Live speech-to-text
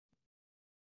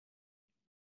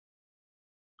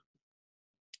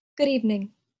Good evening.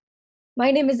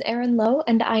 My name is Erin Lowe,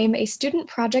 and I am a student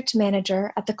project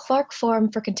manager at the Clark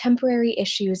Forum for Contemporary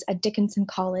Issues at Dickinson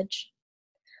College.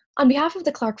 On behalf of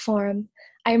the Clark Forum,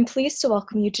 I am pleased to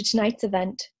welcome you to tonight's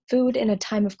event, Food in a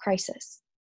Time of Crisis.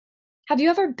 Have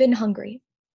you ever been hungry?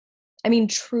 I mean,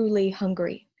 truly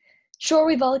hungry. Sure,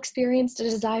 we've all experienced a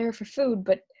desire for food,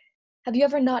 but have you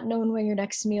ever not known where your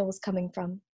next meal was coming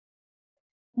from?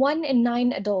 1 in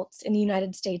 9 adults in the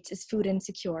United States is food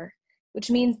insecure, which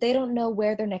means they don't know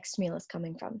where their next meal is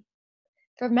coming from.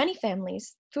 For many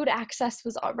families, food access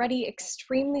was already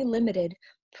extremely limited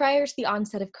prior to the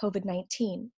onset of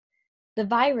COVID-19. The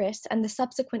virus and the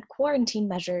subsequent quarantine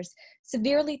measures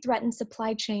severely threatened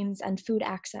supply chains and food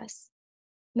access.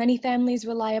 Many families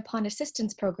rely upon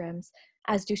assistance programs,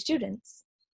 as do students.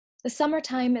 The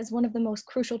summertime is one of the most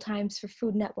crucial times for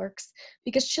food networks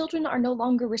because children are no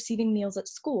longer receiving meals at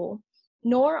school,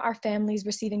 nor are families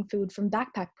receiving food from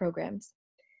backpack programs.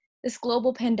 This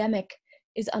global pandemic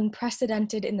is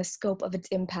unprecedented in the scope of its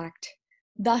impact.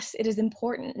 Thus, it is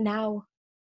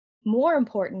more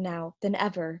important now than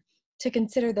ever, to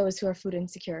consider those who are food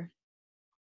insecure.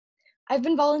 I've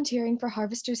been volunteering for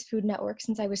Harvesters Food Network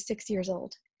since I was 6 years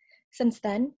old. Since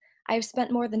then, I have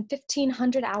spent more than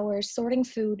 1,500 hours sorting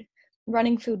food,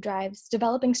 running food drives,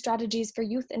 developing strategies for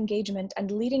youth engagement,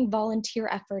 and leading volunteer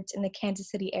efforts in the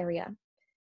Kansas City area.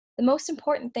 The most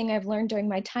important thing I've learned during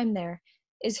my time there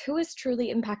is who is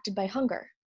truly impacted by hunger.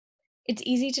 It's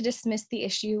easy to dismiss the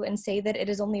issue and say that it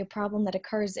is only a problem that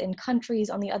occurs in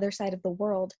countries on the other side of the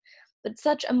world, but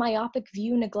such a myopic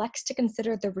view neglects to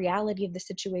consider the reality of the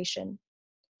situation.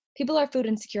 People are food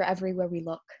insecure everywhere we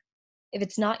look. If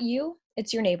it's not you,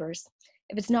 it's your neighbors.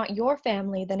 If it's not your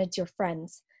family, then it's your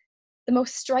friends. The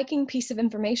most striking piece of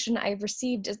information I've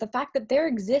received is the fact that there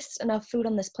exists enough food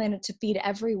on this planet to feed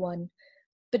everyone,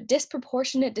 but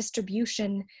disproportionate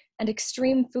distribution and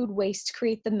extreme food waste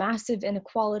create the massive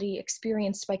inequality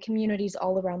experienced by communities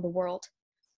all around the world.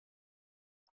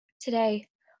 Today,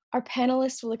 our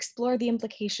panelists will explore the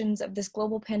implications of this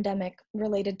global pandemic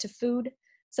related to food,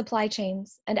 supply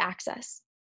chains, and access.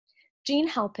 Jenn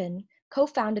Halpin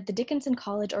co-founded the Dickinson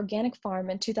College Organic Farm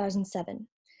in 2007.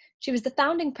 She was the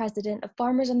founding president of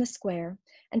Farmers on the Square,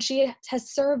 and she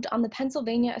has served on the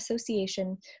Pennsylvania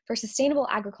Association for Sustainable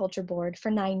Agriculture Board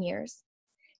for 9 years.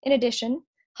 In addition,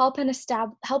 Halpin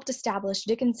helped establish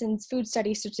Dickinson's Food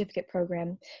Studies Certificate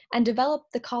Program and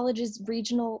developed the college's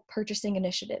regional purchasing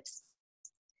initiatives.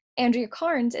 Andrea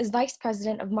Karns is Vice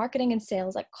President of Marketing and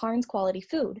Sales at Karns Quality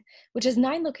Food, which has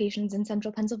 9 locations in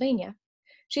central Pennsylvania.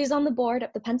 She is on the board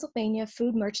of the Pennsylvania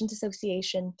Food Merchants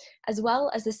Association, as well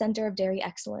as the Center of Dairy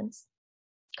Excellence.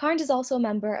 Karns is also a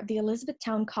member of the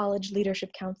Elizabethtown College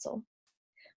Leadership Council.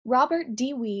 Robert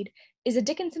D. Weed is a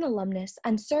Dickinson alumnus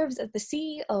and serves as the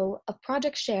CEO of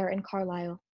Project Share in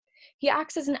Carlisle. He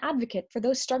acts as an advocate for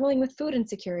those struggling with food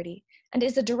insecurity and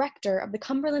is a director of the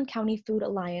Cumberland County Food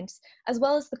Alliance, as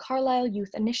well as the Carlisle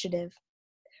Youth Initiative.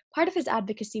 Part of his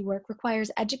advocacy work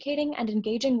requires educating and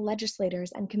engaging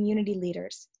legislators and community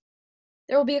leaders.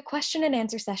 There will be a question and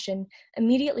answer session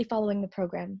immediately following the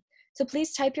program, so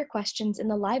please type your questions in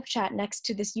the live chat next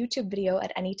to this YouTube video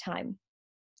at any time.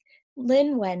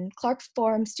 Lynn Wen, Clark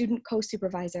Forum Student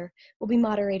Co-Supervisor, will be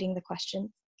moderating the questions.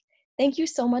 Thank you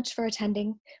so much for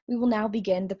attending. We will now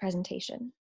begin the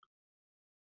presentation.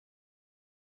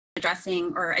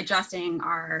 Adjusting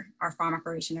our farm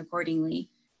operation accordingly.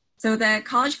 So the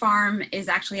college farm is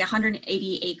actually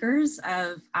 180 acres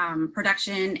of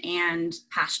production and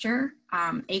pasture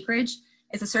acreage.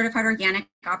 It's a certified organic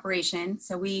operation.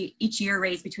 So we each year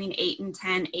raise between 8 and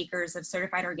 10 acres of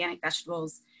certified organic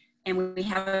vegetables. And we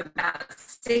have about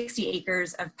 60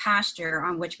 acres of pasture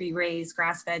on which we raise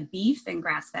grass-fed beef and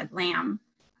grass-fed lamb.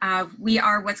 We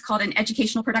are what's called an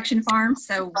educational production farm.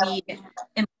 So we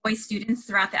employ students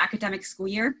throughout the academic school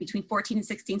year. Between 14 and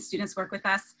 16 students work with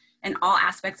us in all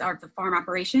aspects of the farm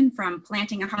operation, from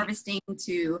planting and harvesting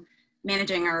to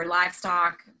managing our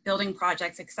livestock, building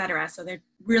projects, etc. So they're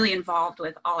really involved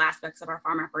with all aspects of our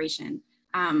farm operation.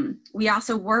 We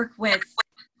also work with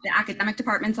the academic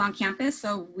departments on campus.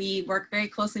 So we work very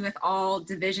closely with all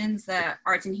divisions, the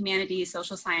arts and humanities,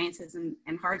 social sciences,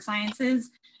 and hard sciences.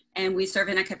 And we serve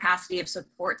in a capacity of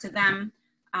support to them.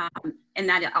 And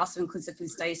that also includes the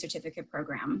Food Studies Certificate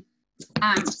Program. We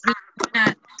have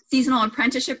a seasonal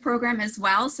apprenticeship program as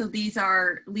well. So these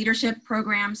are leadership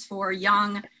programs for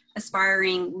young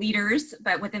aspiring leaders,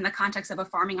 but within the context of a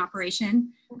farming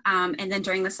operation. And then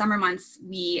during the summer months,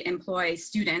 we employ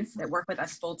students that work with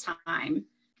us full time.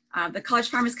 The college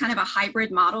farm is kind of a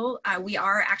hybrid model. We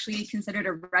are actually considered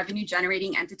a revenue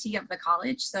generating entity of the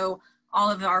college. So all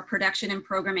of our production and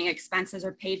programming expenses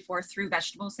are paid for through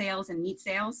vegetable sales and meat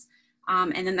sales.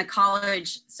 And then the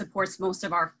college supports most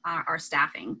of our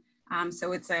staffing.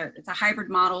 So it's a hybrid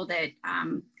model that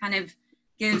kind of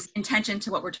gives intention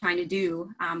to what we're trying to do,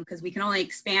 because we can only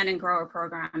expand and grow our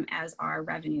program as our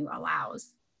revenue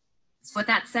allows. So with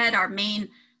that said, our main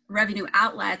revenue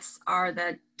outlets are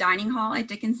the dining hall at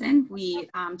Dickinson. We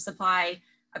supply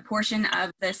a portion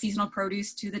of the seasonal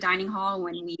produce to the dining hall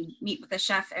when we meet with the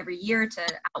chef every year to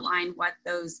outline what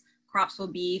those crops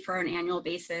will be for an annual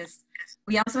basis.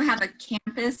 We also have a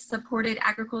campus-supported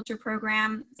agriculture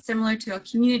program, similar to a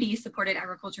community-supported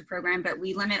agriculture program, but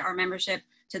we limit our membership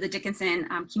to the Dickinson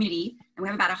community, and we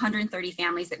have about 130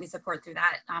 families that we support through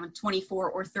that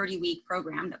 24 or 30-week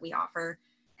program that we offer.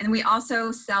 And we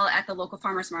also sell at the local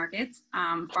farmers markets,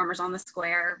 Farmers on the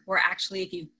Square. We're actually,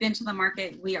 if you've been to the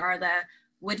market, we are the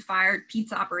wood-fired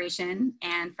pizza operation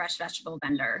and fresh vegetable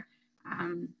vendor.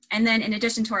 And then in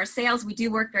addition to our sales, we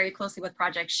do work very closely with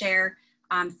Project Share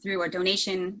through a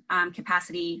donation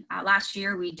capacity. Last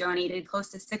year, we donated close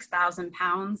to 6,000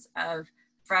 pounds of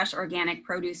fresh organic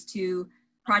produce to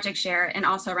Project Share, and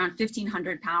also around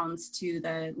 1,500 pounds to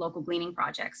the local gleaning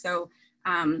project. So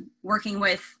working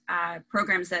with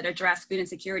programs that address food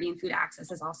insecurity and food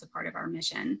access is also part of our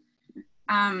mission.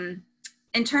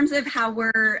 In terms of how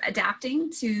we're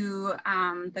adapting to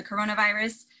the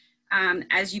coronavirus,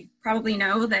 as you probably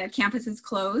know, the campus is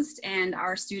closed and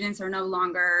our students are no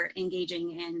longer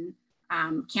engaging in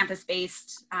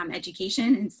campus-based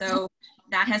education. And so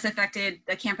that has affected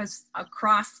the campus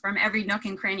across from every nook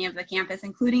and cranny of the campus,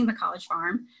 including the College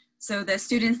Farm. So the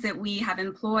students that we have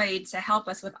employed to help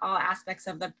us with all aspects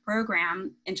of the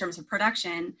program in terms of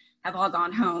production have all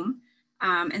gone home.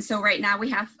 And so right now we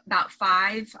have about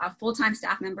 5 full-time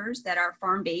staff members that are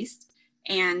farm-based,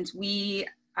 and we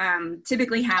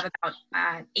typically have about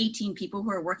 18 people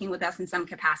who are working with us in some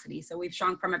capacity. So we've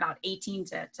shrunk from about 18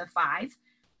 to 5.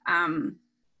 And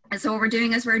so what we're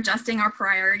doing is we're adjusting our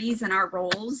priorities and our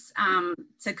roles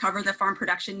to cover the farm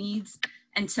production needs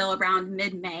until around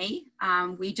mid-May.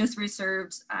 We just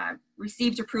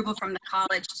received approval from the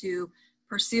college to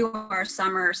pursue our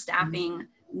summer staffing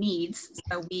needs.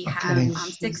 So we have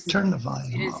 6 students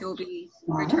who will be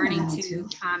returning to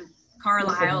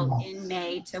Carlisle in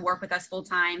May to work with us full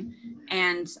time,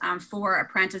 and 4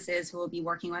 apprentices who will be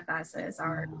working with us as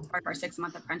part of our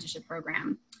 6-month apprenticeship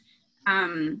program.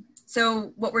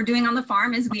 So what we're doing on the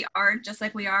farm is we are, just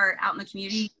like we are out in the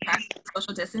community, practicing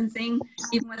social distancing.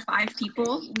 Even with 5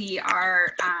 people, we are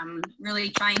really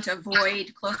trying to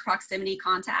avoid close proximity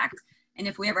contact. And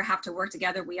if we ever have to work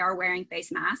together, we are wearing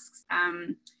face masks.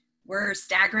 We're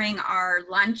staggering our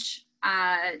lunch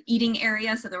eating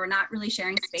area so that we're not really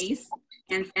sharing space,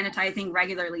 and sanitizing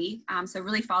regularly. So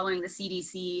really following the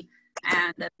CDC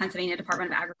and the Pennsylvania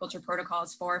Department of Agriculture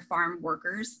protocols for farm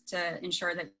workers to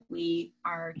ensure that we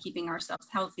are keeping ourselves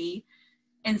healthy.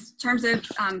 In terms of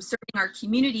serving our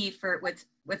community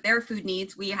with their food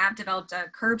needs, we have developed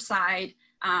a curbside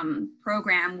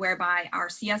program whereby our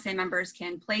CSA members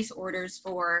can place orders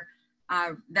for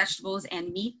vegetables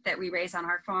and meat that we raise on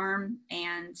our farm,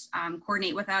 and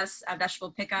coordinate with us a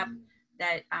vegetable pickup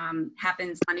that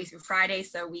happens Monday through Friday.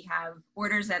 So we have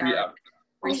orders that are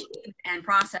received and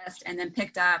processed and then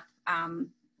picked up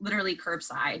literally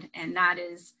curbside. And that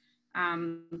is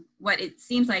what it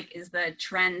seems like is the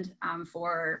trend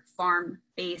for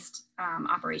farm-based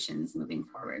operations moving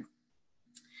forward.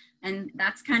 And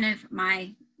that's kind of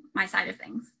my side of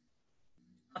things.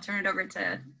 I'll turn it over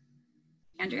to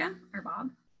Andrea or Bob.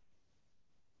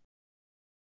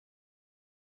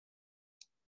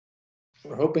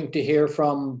 We're hoping to hear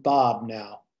from Bob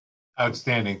now.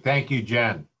 Outstanding. Thank you,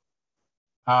 Jen.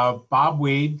 Bob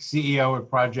Weed, CEO at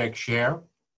Project Share.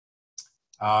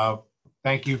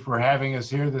 Thank you for having us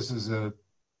here. This is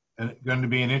going to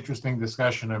be an interesting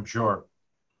discussion, I'm sure.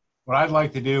 What I'd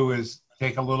like to do is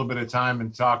take a little bit of time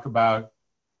and talk about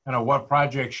what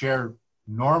Project Share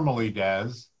normally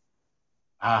does,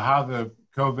 how the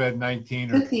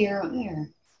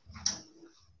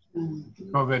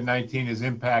COVID-19 has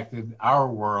impacted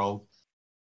our world,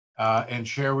 and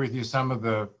share with you some of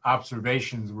the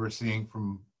observations we're seeing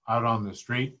from out on the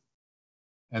street.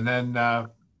 And then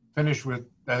finish with,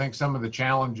 I think, some of the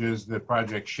challenges that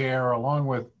Project Share, along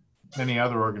with many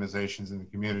other organizations in the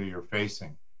community, are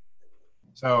facing.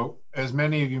 So, as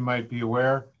many of you might be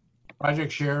aware,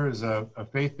 Project Share is a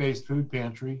faith-based food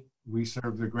pantry. We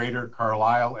serve the greater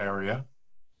Carlisle area.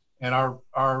 And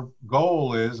our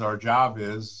goal is, our job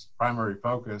is, primary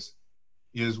focus,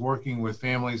 is working with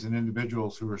families and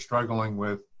individuals who are struggling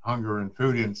with hunger and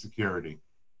food insecurity.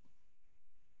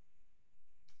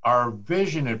 our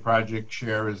vision at Project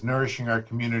Share is nourishing our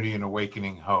community and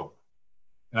awakening hope.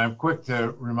 And I'm quick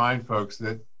to remind folks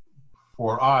that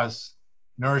for us,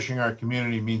 nourishing our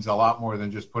community means a lot more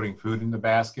than just putting food in the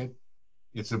basket.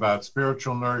 It's about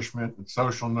spiritual nourishment and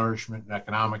social nourishment and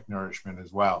economic nourishment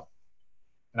as well.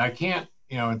 And I can't,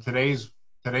 in today's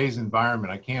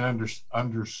environment, I can't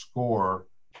underscore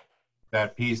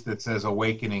that piece that says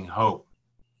awakening hope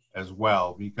as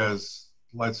well, because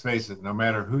let's face it, no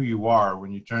matter who you are,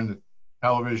 when you turn the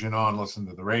television on, listen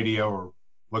to the radio, or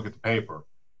look at the paper,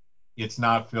 it's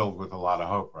not filled with a lot of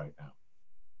hope right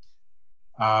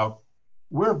now.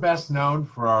 We're best known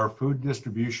for our food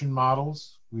distribution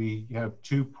models. We have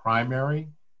two primary.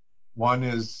 One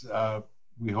is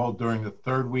we hold during the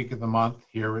third week of the month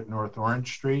here at North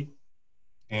Orange Street.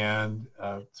 And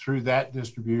through that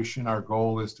distribution, our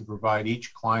goal is to provide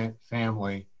each client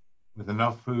family with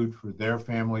enough food for their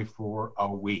family for a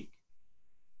week.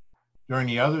 During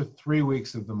the other 3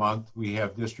 weeks of the month, we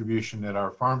have distribution at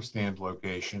our farm stand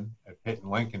location at Pitt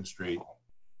and Lincoln Street.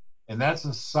 And that's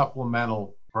a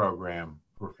supplemental program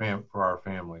for our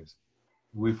families.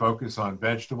 We focus on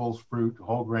vegetables, fruit,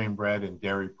 whole grain bread, and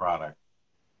dairy product.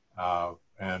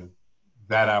 And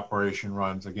that operation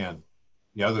runs, again,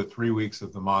 the other 3 weeks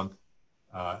of the month.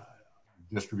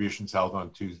 Distribution's held on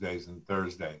Tuesdays and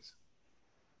Thursdays.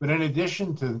 But in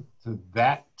addition to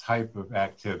that type of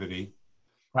activity,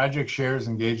 Project Share is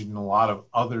engaged in a lot of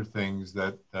other things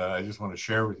that I just want to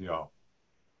share with you all.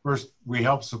 First, we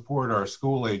help support our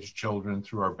school-age children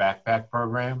through our backpack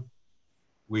program.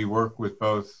 We work with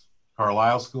both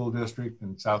Carlisle School District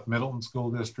and South Middleton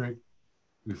School District.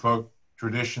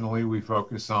 Traditionally, we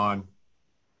focus on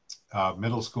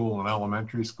middle school and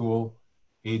elementary school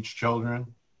age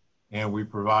children, and we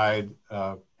provide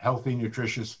healthy,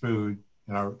 nutritious food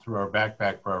through our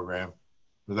backpack program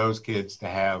for those kids to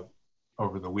have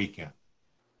over the weekend.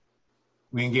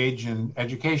 We engage in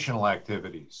educational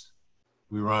activities.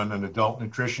 We run an adult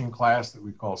nutrition class that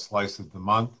we call Slice of the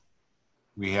Month.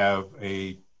 We have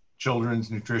a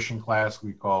children's nutrition class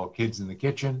we call Kids in the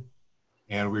Kitchen,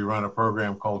 and we run a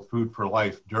program called Food for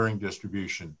Life during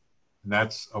distribution. And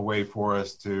that's a way for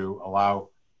us to allow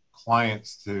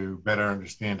clients to better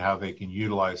understand how they can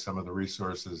utilize some of the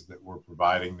resources that we're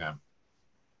providing them.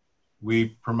 We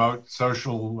promote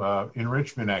social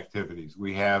enrichment activities.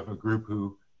 We have a group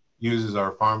who uses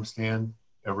our farm stand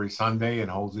every Sunday and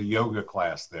holds a yoga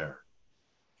class there.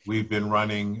 We've been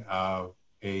running an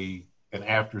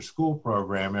after-school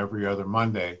program every other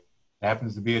Monday. It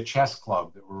happens to be a chess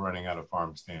club that we're running out of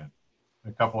farm stand.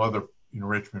 A couple other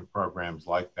enrichment programs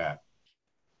like that.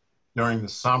 During the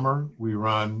summer, we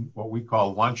run what we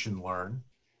call Lunch and Learn,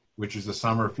 which is a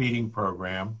summer feeding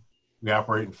program. We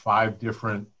operate in 5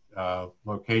 different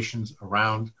locations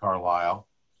around Carlisle.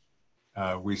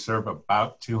 We serve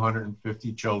about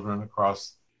 250 children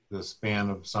across the span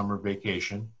of summer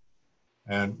vacation.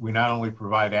 And we not only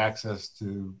provide access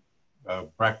to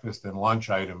breakfast and lunch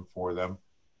item for them,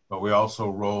 but we also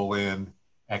roll in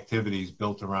activities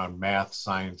built around math,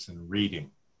 science, and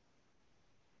reading.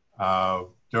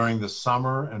 During the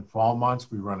summer and fall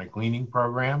months, we run a gleaning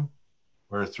program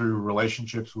where through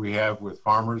relationships we have with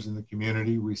farmers in the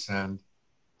community, we send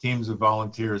teams of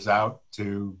volunteers out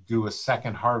to do a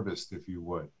second harvest, if you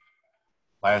would.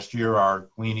 Last year, our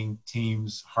gleaning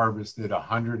teams harvested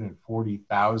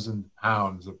 140,000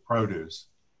 pounds of produce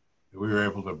that we were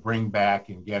able to bring back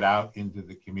and get out into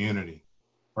the community,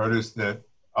 produce that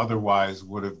otherwise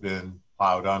would have been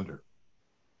plowed under.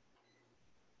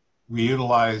 We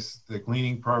utilize the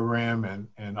gleaning program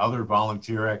and other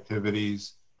volunteer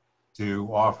activities to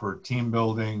offer team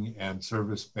building and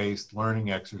service-based learning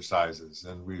exercises.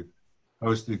 And we've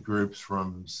hosted groups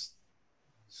from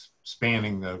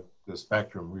spanning the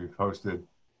spectrum. We've hosted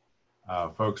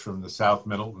folks from the South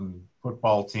Middleton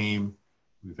football team.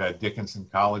 We've had Dickinson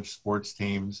College sports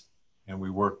teams, and we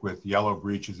work with Yellow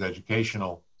Breeches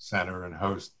Educational Center and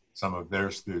host some of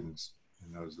their students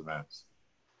in those events.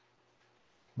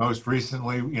 Most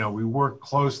recently, we work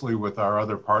closely with our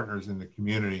other partners in the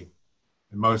community.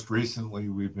 And most recently,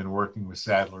 we've been working with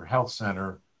Sadler Health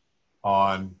Center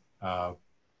on kind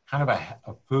of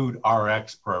a food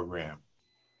RX program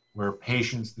where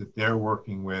patients that they're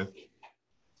working with,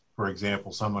 for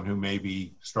example, someone who may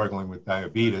be struggling with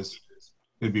diabetes,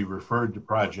 could be referred to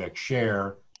Project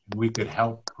Share, and we could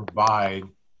help provide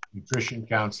nutrition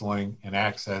counseling and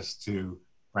access to,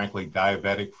 frankly,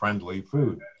 diabetic-friendly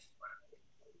food.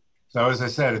 So as I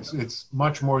said, it's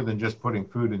much more than just putting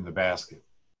food in the basket.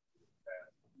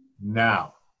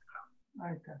 Now,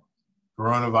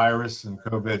 coronavirus and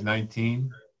COVID-19,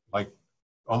 like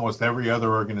almost every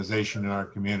other organization in our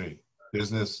community,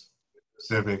 business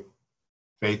civic,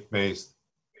 faith-based,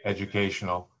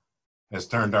 educational, has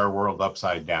turned our world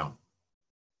upside down.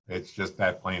 It's just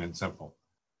that plain and simple.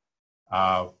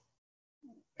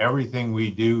 Everything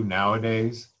we do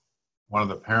nowadays, one of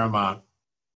the paramount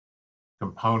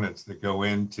components that go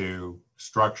into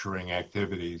structuring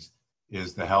activities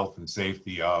is the health and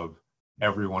safety of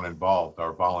everyone involved,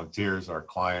 our volunteers, our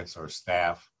clients, our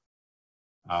staff.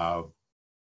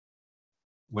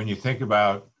 When you think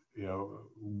about,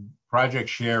 Project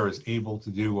Share is able to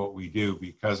do what we do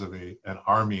because of an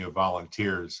army of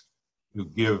volunteers who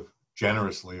give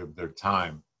generously of their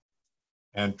time.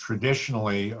 And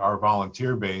traditionally, our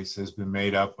volunteer base has been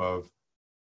made up of,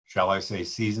 shall I say,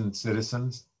 seasoned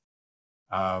citizens.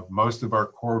 Most of our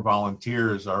core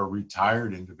volunteers are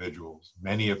retired individuals,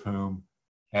 many of whom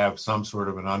have some sort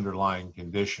of an underlying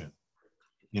condition.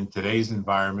 In today's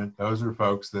environment, those are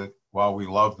folks that, while we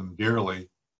love them dearly,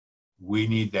 we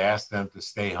need to ask them to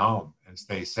stay home and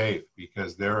stay safe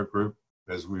because they're a group,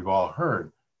 as we've all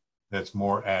heard, that's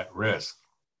more at risk.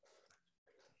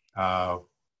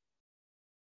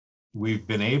 We've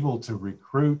been able to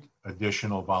recruit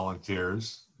additional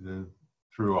volunteers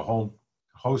through a whole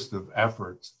host of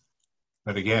efforts.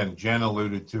 But again, Jen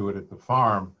alluded to it at the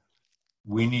farm.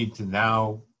 We need to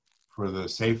now, for the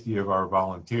safety of our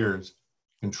volunteers,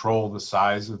 control the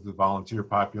size of the volunteer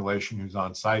population who's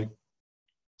on site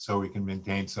so we can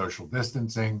maintain social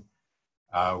distancing.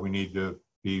 We need to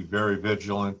be very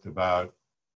vigilant about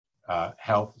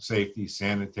health, safety,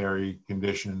 sanitary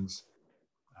conditions,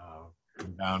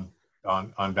 down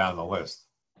the list.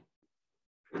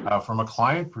 From a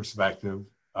client perspective,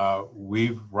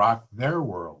 we've rocked their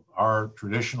world. Our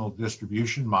traditional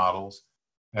distribution models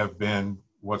have been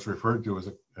what's referred to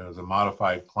as a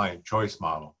modified client choice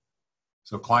model.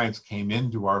 So clients came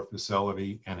into our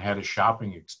facility and had a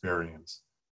shopping experience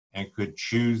and could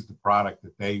choose the product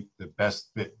that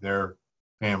best fit their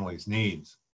family's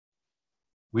needs.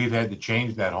 We've had to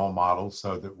change that whole model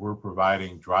so that we're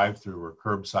providing drive-through or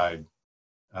curbside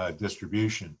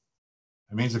distribution.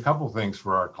 It means a couple things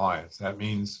for our clients. That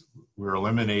means we're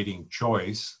eliminating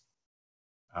choice,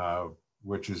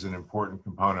 which is an important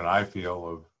component, I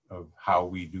feel, of how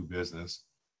we do business.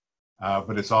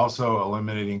 But it's also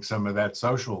eliminating some of that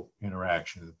social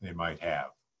interaction that they might have.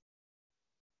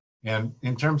 And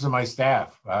in terms of my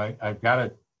staff, I've got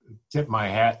to tip my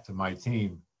hat to my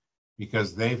team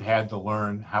because they've had to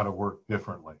learn how to work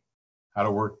differently.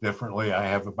 I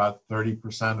have about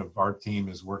 30% of our team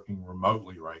is working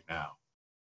remotely right now.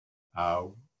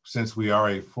 Since we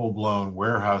are a full-blown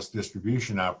warehouse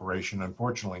distribution operation,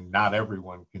 unfortunately, not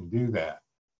everyone can do that.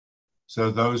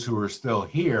 So those who are still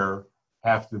here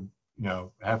have to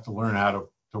learn how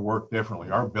to work differently.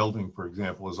 Our building, for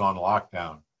example, is on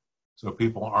lockdown, so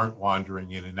people aren't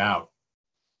wandering in and out.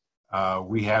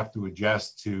 We have to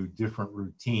adjust to different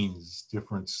routines,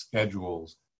 different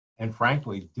schedules, and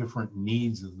frankly, different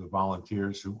needs of the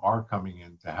volunteers who are coming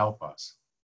in to help us.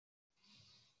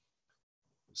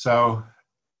 So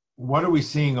what are we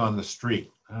seeing on the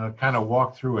street? Kind of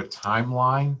walk through a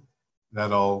timeline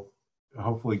that'll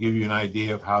hopefully give you an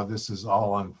idea of how this is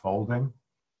all unfolding.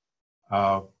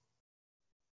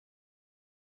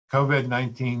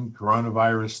 COVID-19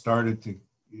 coronavirus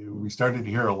we started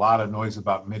to hear a lot of noise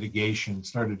about mitigation,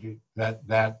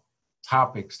 that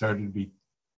topic started to be,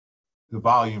 the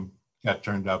volume got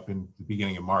turned up in the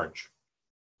beginning of March.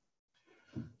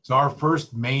 So our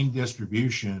first main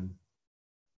distribution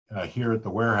here at the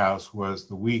warehouse was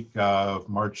the week of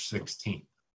March 16th.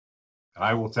 And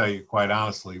I will tell you quite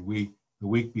honestly, the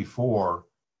week before,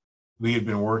 we had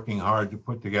been working hard to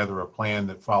put together a plan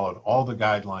that followed all the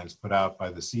guidelines put out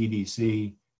by the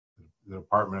CDC, the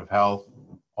Department of Health,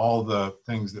 all the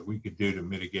things that we could do to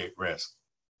mitigate risk.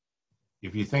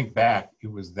 If you think back,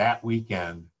 it was that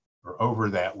weekend or over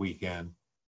that weekend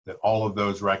that all of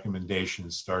those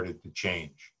recommendations started to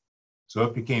change. So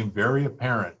it became very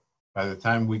apparent by the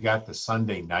time we got to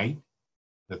Sunday night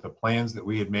that the plans that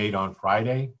we had made on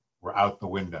Friday were out the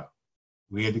window.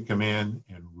 We had to come in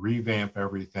and revamp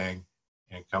everything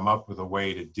and come up with a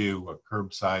way to do a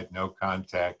curbside, no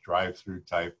contact, drive-through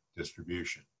type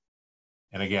distribution.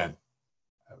 And again,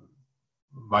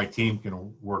 my team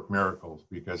can work miracles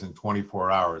because in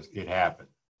 24 hours it happened.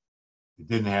 It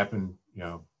didn't happen,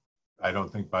 I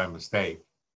don't think by mistake.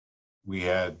 We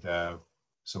had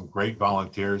some great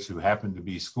volunteers who happened to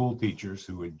be school teachers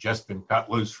who had just been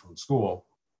cut loose from school,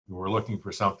 who were looking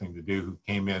for something to do, who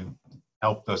came in,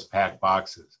 helped us pack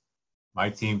boxes. My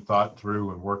team thought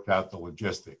through and worked out the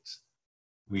logistics.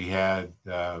 We had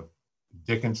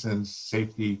Dickinson's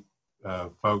safety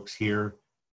folks here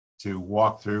to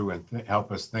walk through and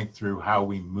help us think through how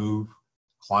we move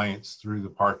clients through the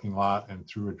parking lot and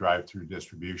through a drive-through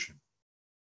distribution.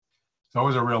 So it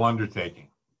was a real undertaking.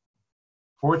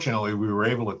 Fortunately, we were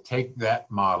able to take that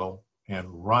model and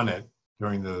run it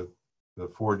during the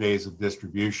 4 days of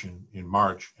distribution in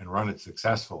March and run it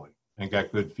successfully and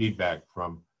got good feedback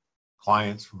from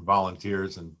clients, from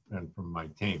volunteers, and from my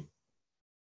team.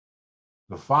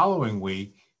 The following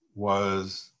week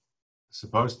was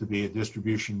supposed to be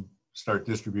start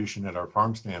distribution at our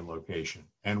farm stand location,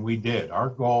 and we did. Our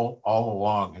goal all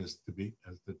along has to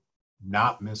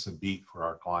not miss a beat for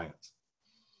our clients.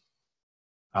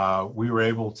 We were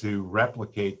able to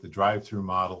replicate the drive-through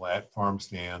model at farm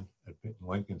stand at Pitt and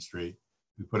Lincoln Street.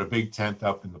 We put a big tent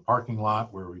up in the parking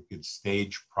lot where we could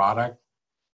stage product,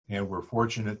 and we're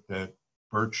fortunate that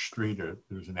Birch Street,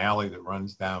 there's an alley that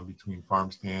runs down between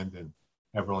farm stand and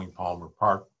Everling Palmer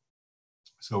Park,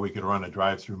 so we could run a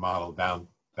drive-through model down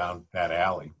that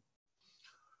alley.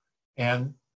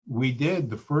 And we did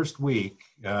the first week,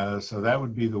 so that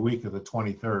would be the week of the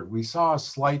 23rd. We saw a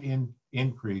slight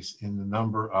increase in the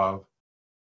number of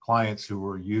clients who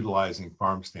were utilizing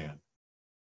farm stand.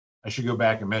 I should go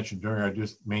back and mention during our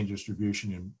main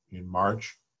distribution in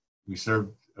March, we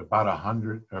served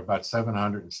about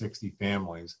 760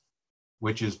 families,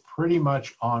 which is pretty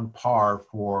much on par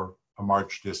for a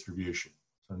March distribution.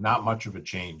 So not much of a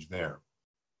change there.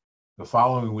 The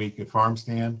following week at farm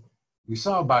stand, we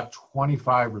saw about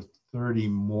 25 or 30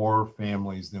 more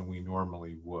families than we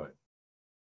normally would.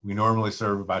 We normally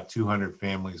serve about 200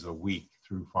 families a week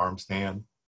through farm stand.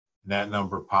 And that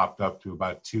number popped up to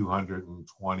about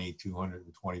 220,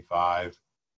 225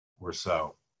 or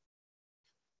so.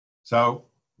 So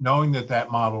knowing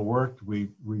that model worked, we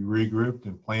regrouped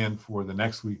and planned for the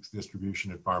next week's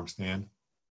distribution at farm stand.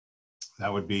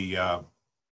 That would be the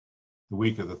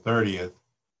week of the 30th.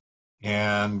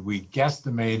 And we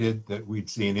guesstimated that we'd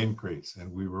see an increase,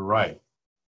 and we were right.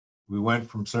 We went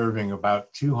from serving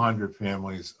about 200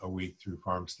 families a week through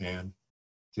farm stand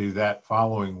to that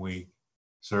following week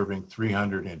serving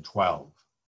 312.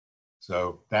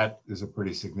 So that is a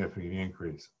pretty significant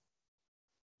increase.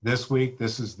 This week,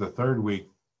 this is the third week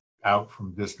out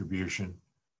from distribution.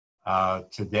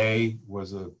 Today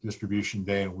was a distribution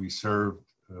day, and we served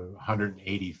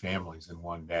 180 families in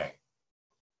one day.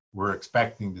 We're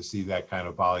expecting to see that kind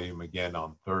of volume again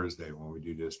on Thursday when we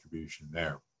do distribution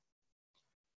there.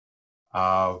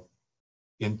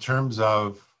 In terms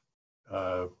of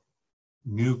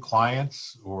new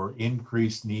clients or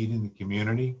increased need in the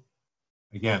community,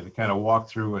 again, to kind of walk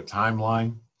through a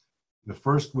timeline, the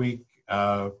first week,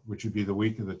 which would be the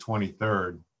week of the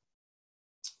 23rd,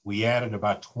 we added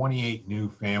about 28 new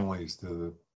families to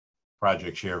the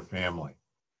Project Share family.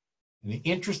 And the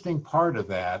interesting part of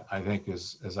that, I think,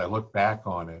 is, as I look back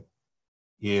on it,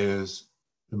 is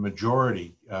the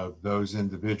majority of those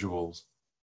individuals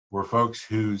were folks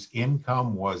whose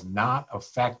income was not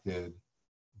affected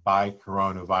by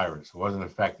coronavirus. It wasn't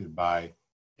affected by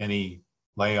any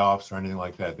layoffs or anything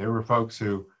like that. They were folks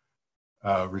who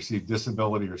received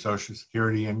disability or Social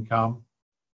Security income.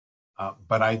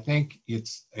 But I think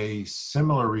it's a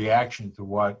similar reaction to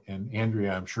what, and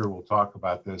Andrea, I'm sure will talk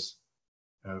about this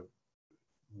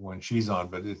when she's on,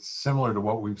 but it's similar to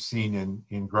what we've seen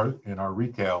in our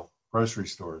retail grocery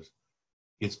stores.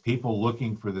 It's people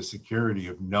looking for the security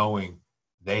of knowing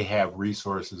they have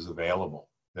resources available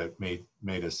that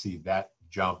made us see that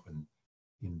jump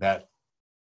in that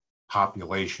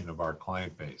population of our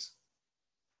client base.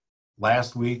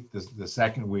 Last week, the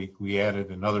second week, we added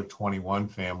another 21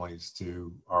 families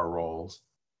to our rolls,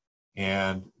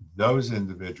 and those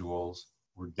individuals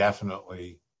were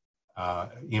definitely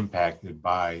impacted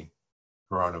by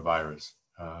coronavirus.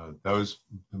 The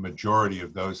majority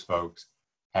of those folks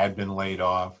had been laid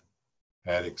off,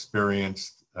 had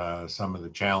experienced some of the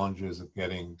challenges of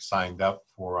getting signed up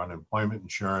for unemployment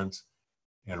insurance,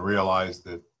 and realized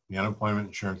that the unemployment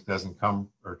insurance doesn't come,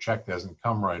 or check doesn't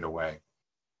come right away.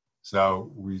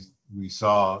 So we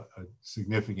saw a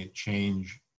significant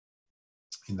change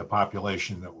in the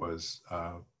population that was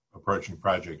approaching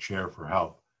Project Share for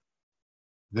help.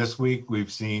 This week, we've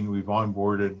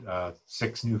onboarded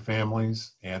 6 new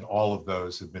families, and all of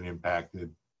those have been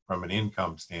impacted from an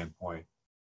income standpoint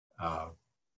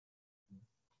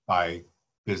by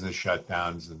business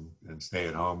shutdowns and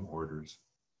stay-at-home orders.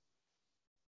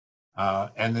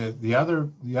 And the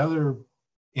other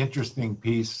interesting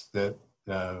piece that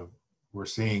we're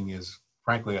seeing is,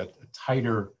 frankly, a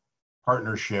tighter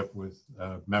partnership with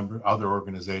other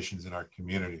organizations in our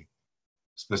community,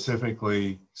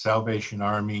 specifically Salvation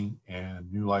Army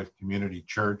and New Life Community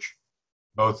Church,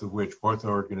 both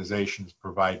organizations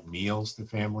provide meals to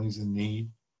families in need.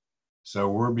 So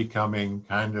we're becoming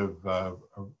kind of,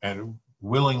 and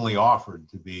willingly offered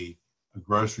to be a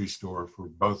grocery store for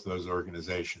both those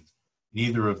organizations.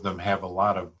 Neither of them have a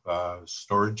lot of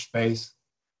storage space.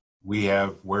 We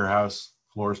have warehouse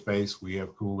floor space. We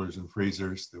have coolers and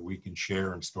freezers that we can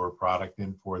share and store product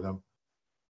in for them.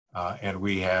 And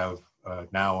we have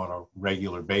now on a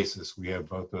regular basis, we have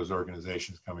both those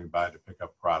organizations coming by to pick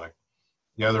up product.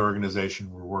 The other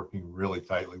organization we're working really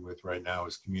tightly with right now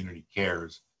is Community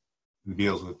Cares, who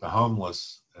deals with the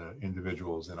homeless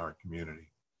individuals in our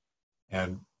community.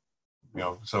 And, you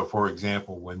know, so for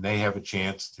example, when they have a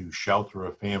chance to shelter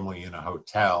a family in a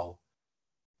hotel,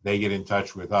 they get in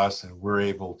touch with us and we're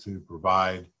able to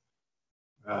provide,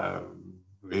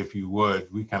 if you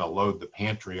would, we kind of load the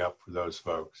pantry up for those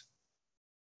folks.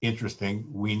 Interesting,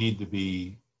 we need to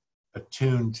be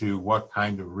attuned to what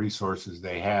kind of resources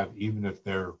they have, even if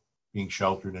they're being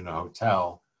sheltered in a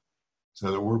hotel,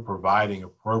 so that we're providing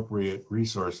appropriate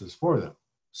resources for them.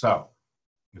 So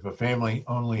if a family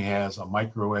only has a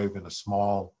microwave and a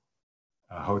small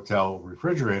hotel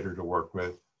refrigerator to work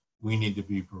with, we need to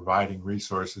be providing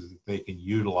resources that they can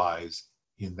utilize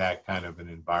in that kind of an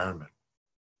environment.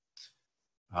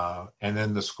 And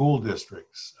then the school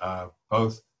districts,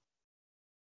 both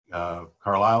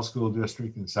Carlisle School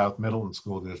District and South Middleton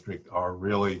School District are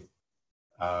really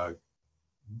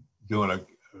doing a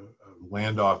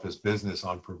land office business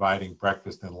on providing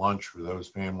breakfast and lunch for those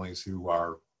families who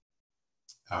are,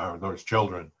 those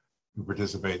children who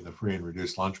participate in the free and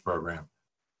reduced lunch program.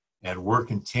 And we're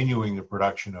continuing the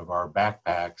production of our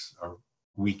backpacks, our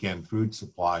weekend food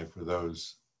supply for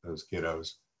those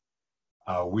kiddos.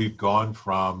 We've gone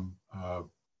from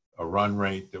a run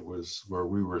rate that was where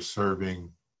we were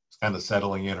serving, it's kind of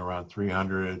settling in around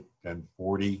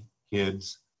 340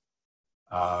 kids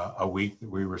a week that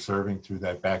we were serving through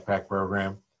that backpack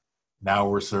program. Now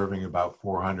we're serving about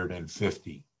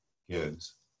 450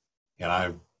 kids. And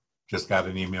I've just got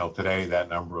an email today, that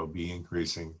number will be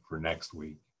increasing for next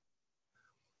week.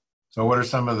 So what are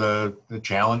some of the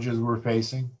challenges we're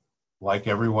facing? Like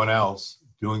everyone else,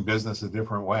 doing business a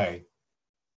different way.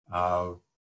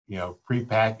 You know,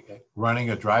 running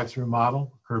a drive-through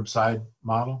model, curbside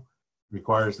model,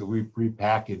 requires that we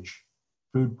pre-package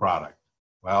food product.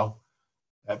 Well,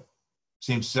 that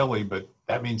seems silly, but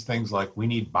that means things like we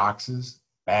need boxes,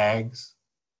 bags,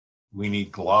 we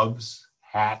need gloves,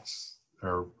 hats,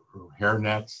 or hair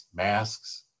nets,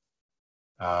 masks,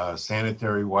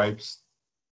 sanitary wipes,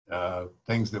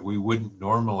 things that we wouldn't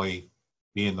normally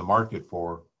be in the market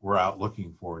for, we're out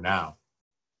looking for now.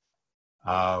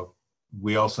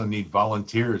 We also need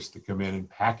volunteers to come in and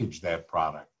package that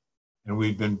product. And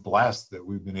we've been blessed that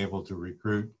we've been able to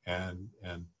recruit and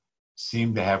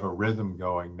seem to have a rhythm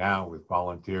going now with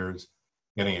volunteers,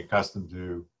 getting accustomed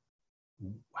to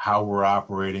how we're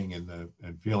operating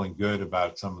and feeling good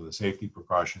about some of the safety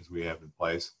precautions we have in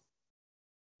place.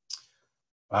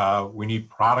 We need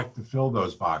product to fill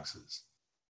those boxes.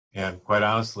 And quite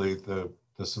honestly, the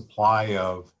supply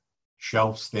of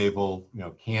shelf-stable, you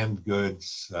know, canned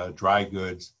goods, dry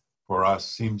goods for us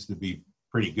seems to be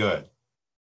pretty good.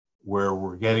 Where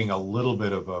we're getting a little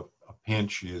bit of a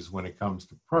pinch is when it comes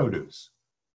to produce.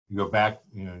 You go back,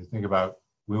 you know, you think about,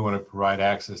 we want to provide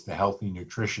access to healthy,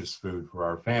 nutritious food for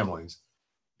our families.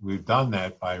 We've done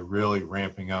that by really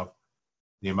ramping up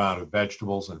the amount of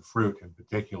vegetables and fruit in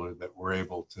particular that we're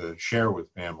able to share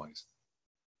with families.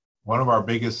 One of our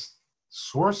biggest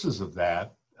sources of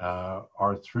that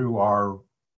are through our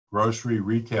grocery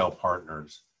retail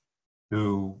partners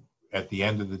who, at the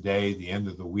end of the day, the end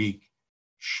of the week,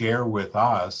 share with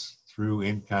us through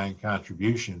in-kind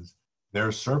contributions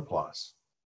their surplus.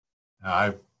 Now,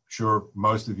 I'm sure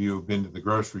most of you have been to the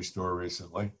grocery store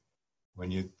recently.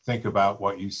 When you think about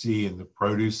what you see in the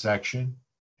produce section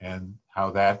and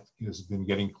how that has been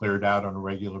getting cleared out on a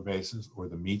regular basis, or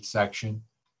the meat section,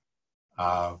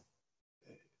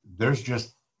 there's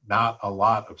just not a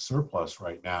lot of surplus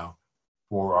right now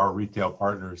for our retail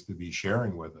partners to be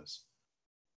sharing with us.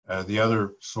 The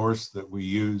other source that we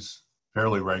use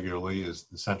fairly regularly is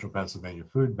the Central Pennsylvania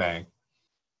Food Bank,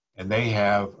 and they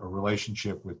have a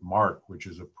relationship with MARC, which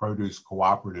is a produce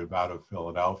cooperative out of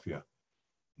Philadelphia.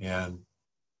 And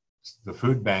the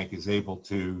food bank is able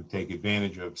to take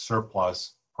advantage of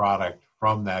surplus product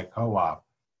from that co-op,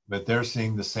 but they're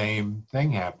seeing the same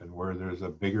thing happen where there's a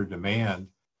bigger demand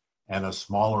and a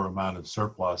smaller amount of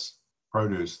surplus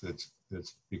produce that's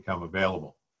become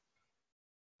available.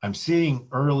 I'm seeing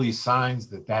early signs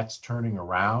that that's turning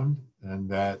around and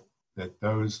that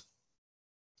those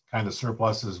kind of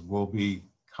surpluses will be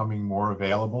coming more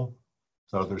available.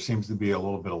 So there seems to be a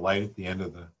little bit of light at the end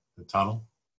of the tunnel.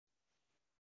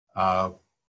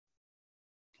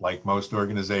 like most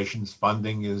organizations,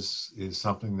 funding is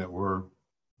something that we're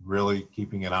really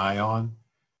keeping an eye on.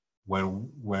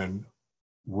 When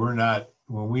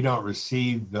we don't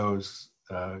receive those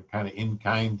kind of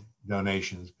in-kind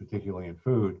donations, particularly in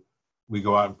food, we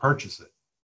go out and purchase it.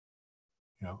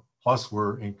 You know, plus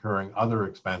we're incurring other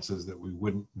expenses that we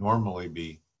wouldn't normally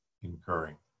be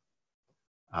incurring.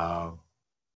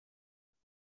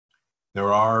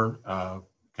 There are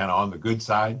kind of on the good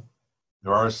side,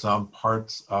 there are some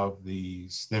parts of the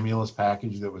stimulus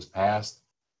package that was passed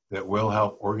that will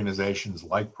help organizations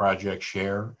like Project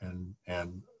Share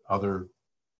and other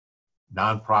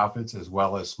nonprofits, as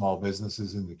well as small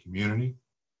businesses in the community.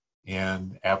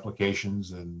 And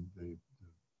applications and the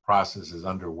process is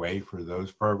underway for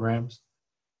those programs.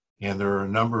 And there are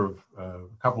a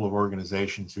couple of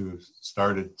organizations who have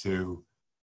started to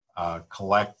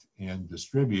collect and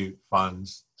distribute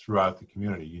funds throughout the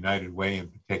community. United Way in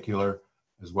particular,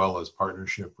 as well as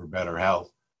Partnership for Better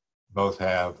Health, both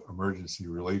have emergency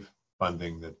relief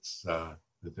funding that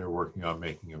they're working on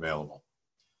making available.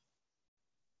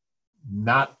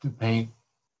 Not to paint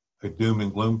a doom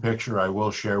and gloom picture, I will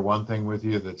share one thing with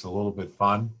you that's a little bit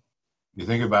fun. You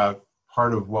think about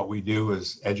part of what we do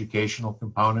is educational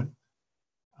component.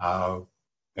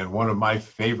 And one of my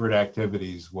favorite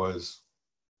activities was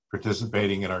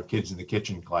participating in our Kids in the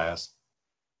Kitchen class.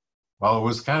 Well, it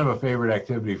was kind of a favorite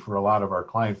activity for a lot of our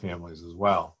client families as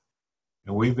well.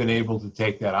 And we've been able to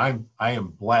take that. I am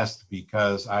blessed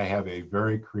because I have a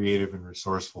very creative and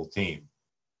resourceful team.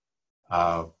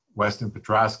 Weston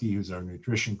Petrosky, who's our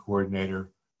nutrition coordinator,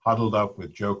 huddled up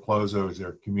with Joe Clozo, who's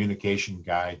our communication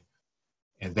guy,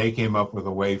 and they came up with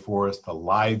a way for us to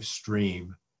live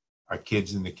stream our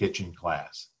Kids in the Kitchen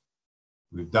class.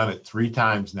 We've done it 3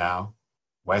 times now.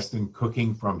 Weston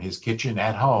cooking from his kitchen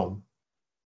at home,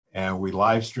 and we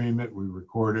live stream it, we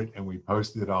record it, and we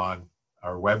post it on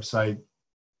our website,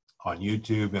 on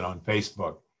YouTube, and on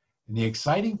Facebook. And the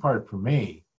exciting part for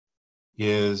me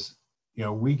is, you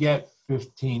know, we get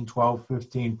 15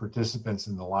 participants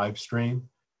in the live stream,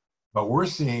 but we're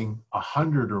seeing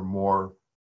 100 or more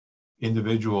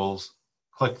individuals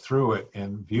click through it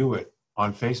and view it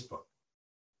on Facebook.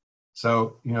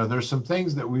 So, you know, there's some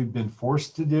things that we've been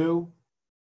forced to do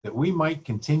that we might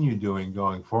continue doing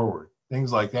going forward.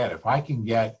 Things like that. If I can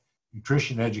get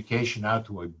nutrition education out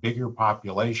to a bigger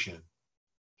population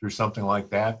through something like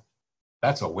that,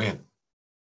 that's a win.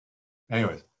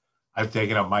 Anyways, I've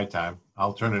taken up my time.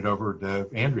 I'll turn it over to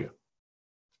Andrea.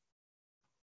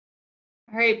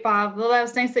 All right, Bob. Well, that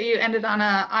was nice that you ended on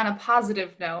a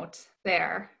positive note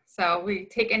there. So we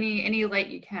take any light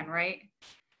you can, right?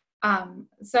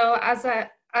 So as I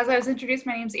was introduced,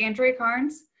 my name's Andrea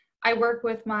Karns. I work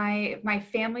with my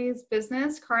family's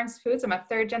business, Karns Foods. I'm a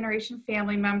 3rd-generation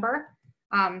family member.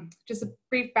 Just a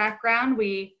brief background: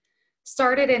 we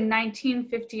started in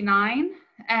 1959,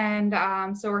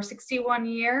 and so we're 61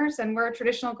 years, and we're a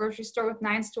traditional grocery store with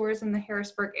 9 stores in the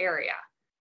Harrisburg area.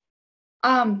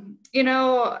 You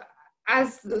know,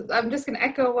 as I'm just going to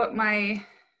echo what my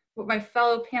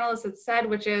fellow panelists had said,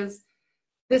 which is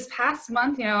this past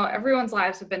month, you know, everyone's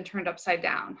lives have been turned upside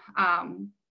down.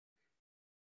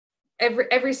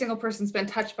 Every single person's been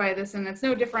touched by this, and it's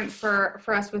no different for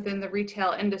us within the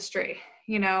retail industry.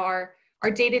 You know,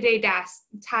 our day-to-day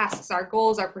tasks, our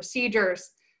goals, our procedures,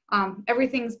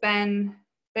 everything's been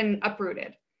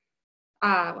uprooted.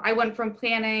 I went from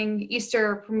planning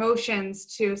Easter promotions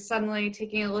to suddenly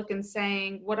taking a look and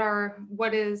saying,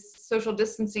 what is social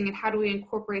distancing and how do we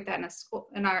incorporate that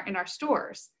in our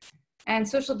stores? And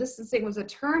social distancing was a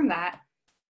term that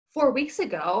 4 weeks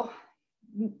ago,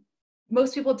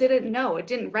 most people didn't know. It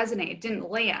didn't resonate, it didn't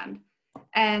land.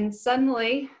 And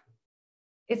suddenly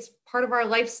it's part of our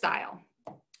lifestyle.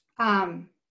 And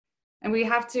we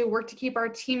have to work to keep our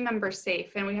team members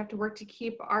safe, and we have to work to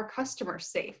keep our customers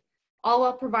safe, all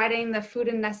while providing the food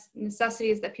and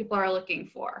necessities that people are looking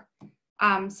for.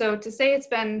 So to say it's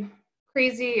been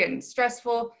crazy and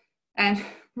stressful and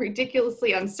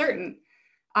ridiculously uncertain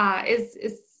is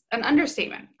an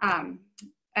understatement.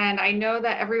 And I know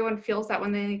that everyone feels that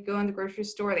when they go in the grocery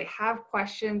store, they have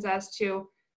questions as to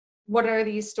what are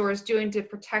these stores doing to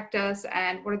protect us,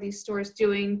 and what are these stores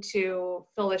doing to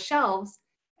fill the shelves.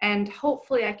 And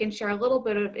hopefully I can share a little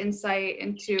bit of insight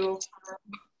into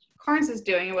Karns is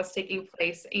doing and what's taking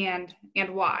place and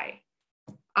why.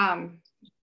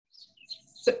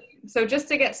 So just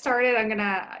to get started, I'm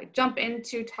gonna jump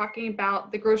into talking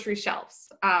about the grocery shelves.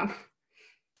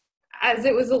 As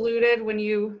it was alluded, when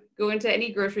you go into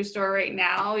any grocery store right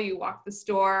now, you walk the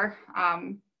store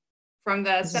from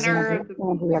the center.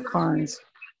 Andrea Karns.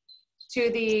 to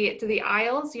the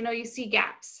aisles, you know, you see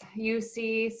gaps, you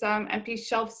see some empty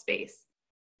shelf space.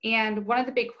 And one of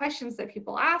the big questions that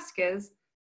people ask is,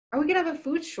 are we gonna have a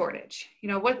food shortage? You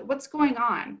know, what's going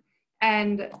on?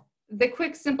 And the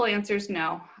quick, simple answer is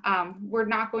no. We're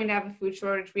not going to have a food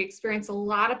shortage. We experience a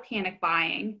lot of panic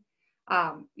buying.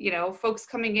 You know, folks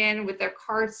coming in with their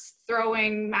carts,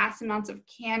 throwing mass amounts of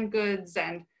canned goods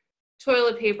and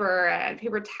toilet paper and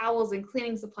paper towels and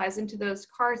cleaning supplies into those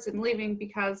carts and leaving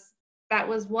because that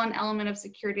was one element of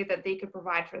security that they could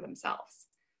provide for themselves.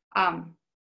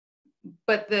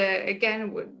 But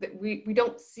again, we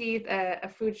don't see a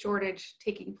food shortage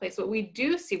taking place. What we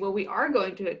do see, what we are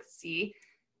going to see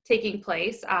taking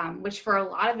place, which for a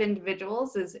lot of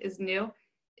individuals is new,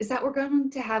 is that we're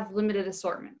going to have limited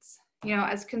assortments. You know,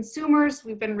 as consumers,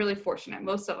 we've been really fortunate,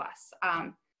 most of us.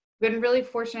 We've been really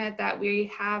fortunate that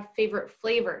we have favorite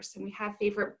flavors and we have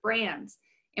favorite brands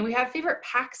and we have favorite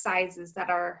pack sizes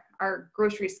that our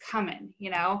groceries come in,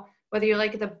 you know, whether you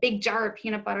like the big jar of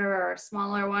peanut butter or a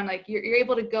smaller one, like you're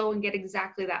able to go and get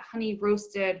exactly that honey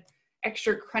roasted,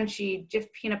 extra crunchy Jif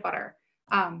peanut butter.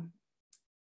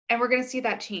 And we're going to see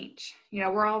that change. You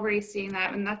know, we're already seeing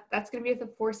that, and that's going to be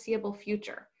the foreseeable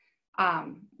future.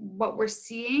 What we're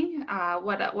seeing,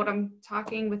 what I'm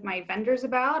talking with my vendors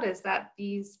about is that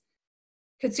these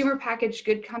consumer packaged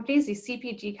good companies, these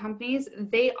CPG companies,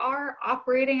 they are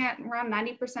operating at around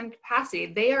 90% capacity.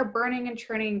 They are burning and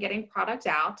churning and getting product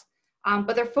out,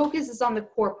 but their focus is on the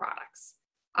core products.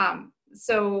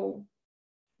 So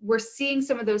we're seeing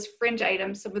some of those fringe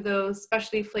items, some of those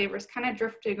specialty flavors kind of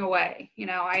drifting away. You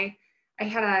know, I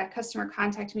had a customer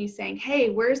contact me saying, hey,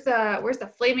 where's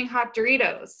the flaming hot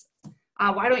Doritos?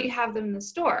 Why don't you have them in the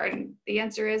store? And the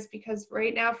answer is because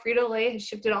right now Frito-Lay has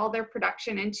shifted all their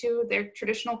production into their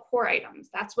traditional core items.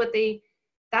 That's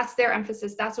their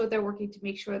emphasis. That's what they're working to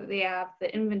make sure that they have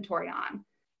the inventory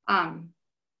on.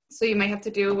 So you might have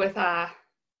to do with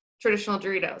traditional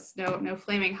Doritos, no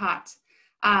flaming hot.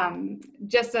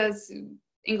 Just as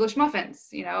English muffins,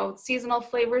 you know, seasonal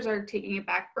flavors are taking a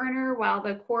back burner while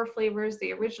the core flavors,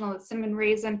 the original, the cinnamon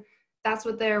raisin, that's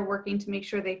what they're working to make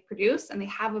sure they produce and they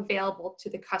have available to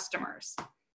the customers.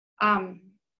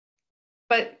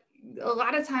 But a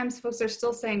lot of times folks are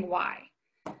still saying why?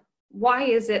 Why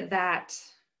is it that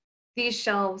these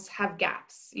shelves have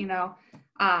gaps? You know,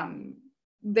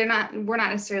 we're not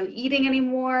necessarily eating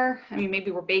anymore. I mean,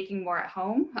 maybe we're baking more at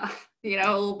home, you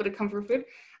know, a little bit of comfort food,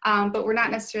 but we're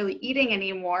not necessarily eating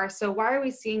anymore. So why are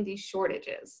we seeing these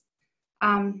shortages?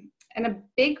 And a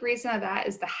big reason of that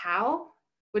is the how,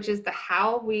 which is the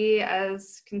how we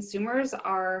as consumers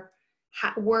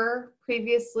were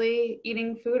previously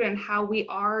eating food and how we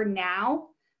are now.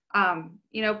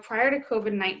 You know, prior to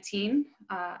COVID-19,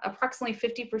 approximately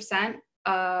 50%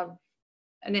 of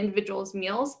an individual's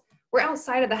meals were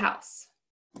outside of the house.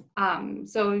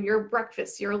 So your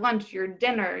breakfast, your lunch, your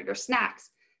dinner, your snacks,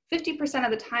 50%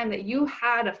 of the time that you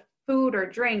had a food or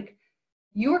drink,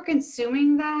 you were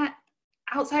consuming that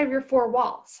outside of your four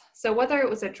walls. So whether it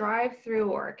was a drive-through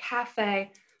or a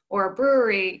cafe or a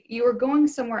brewery, you were going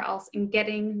somewhere else and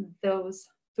getting those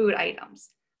food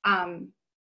items. And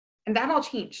that all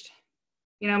changed.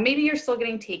 You know, maybe you're still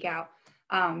getting takeout.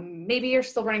 Maybe you're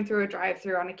still running through a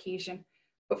drive-through on occasion.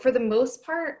 But for the most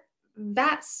part,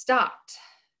 that stopped.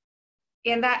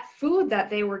 And that food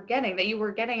that you were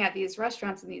getting at these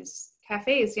restaurants and these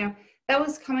cafes, you know, that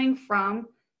was coming from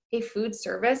a food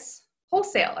service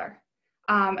wholesaler.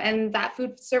 And that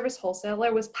food service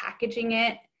wholesaler was packaging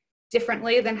it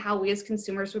differently than how we as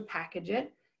consumers would package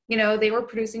it. You know, they were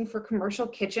producing for commercial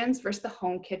kitchens versus the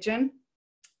home kitchen.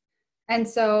 And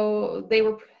so they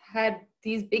had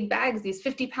these big bags, these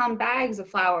 50-pound bags of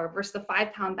flour versus the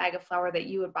 5-pound bag of flour that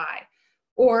you would buy.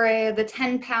 Or the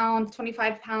 10-pound,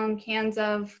 25-pound cans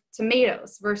of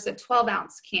tomatoes versus a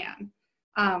 12-ounce can.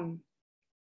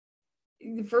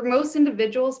 For most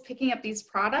individuals picking up these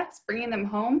products, bringing them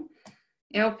home,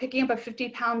 you know, picking up a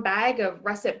 50-pound bag of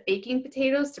russet baking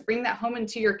potatoes to bring that home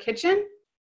into your kitchen,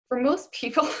 for most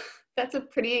people, that's a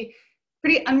pretty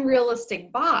unrealistic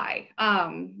buy.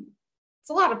 It's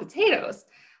a lot of potatoes,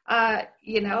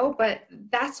 you know, but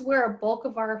that's where a bulk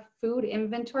of our food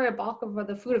inventory, a bulk of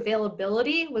the food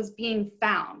availability was being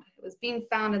found. It was being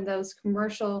found in those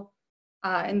commercial,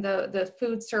 in the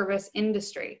food service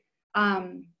industry.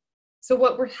 So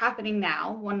what we're happening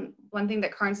now, one thing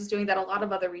that Karns is doing that a lot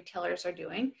of other retailers are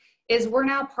doing, is we're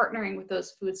now partnering with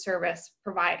those food service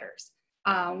providers.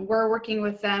 We're working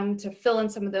with them to fill in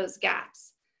some of those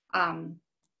gaps.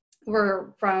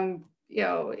 We're from, you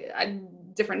know,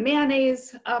 different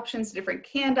mayonnaise options, different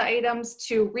canned items,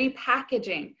 to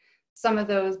repackaging some of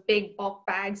those big bulk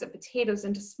bags of potatoes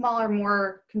into smaller,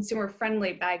 more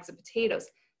consumer-friendly bags of potatoes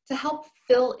to help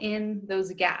fill in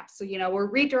those gaps. So,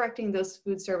 we're redirecting those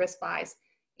food service buys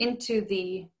into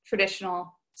the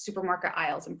traditional supermarket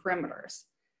aisles and perimeters.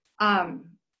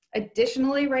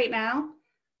 Additionally, right now,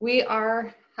 we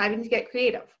are having to get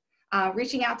creative,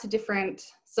 reaching out to different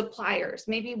suppliers,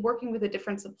 maybe working with a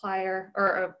different supplier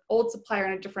or an old supplier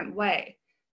in a different way.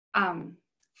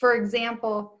 For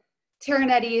example,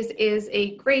 Terranetti's is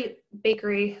a great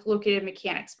bakery located in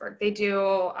Mechanicsburg. They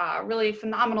do really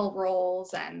phenomenal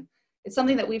rolls, and it's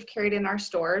something that we've carried in our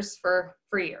stores for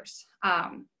years.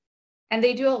 And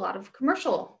they do a lot of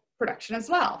commercial production as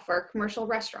well for commercial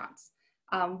restaurants.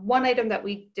 One item that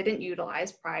we didn't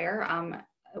utilize prior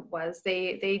was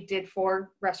they did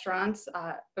for restaurants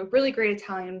a really great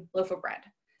Italian loaf of bread.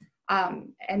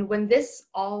 And when this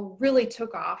all really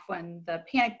took off, when the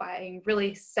panic buying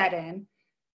really set in,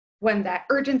 when that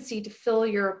urgency to fill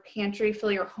your pantry,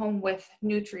 fill your home with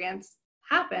nutrients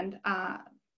happened,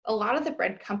 a lot of the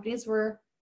bread companies were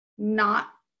not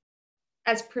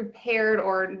as prepared,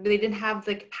 or they didn't have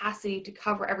the capacity to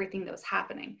cover everything that was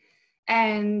happening.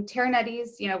 And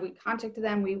Terranetti's, we contacted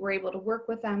them, we were able to work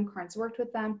with them, Karns worked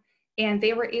with them, and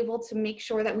they were able to make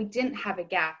sure that we didn't have a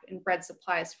gap in bread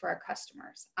supplies for our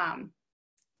customers.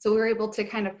 So we were able to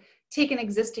kind of take an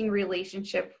existing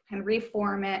relationship and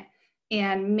reform it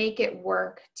and make it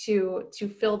work to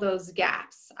fill those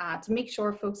gaps, to make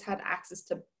sure folks had access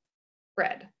to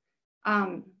bread.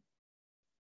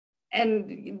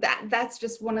 And that's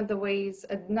just one of the ways,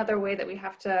 another way that we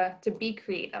have to be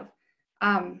creative.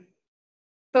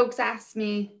 Folks ask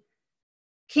me,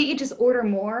 can't you just order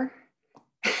more?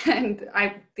 And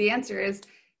the answer is,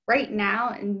 right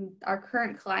now in our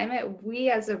current climate, we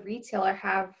as a retailer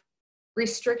have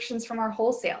restrictions from our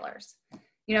wholesalers.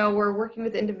 We're working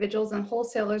with individuals, and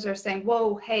wholesalers are saying,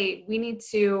 whoa, hey, we need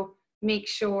to make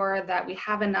sure that we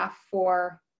have enough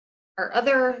for our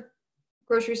other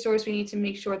grocery stores. We need to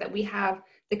make sure that we have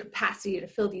the capacity to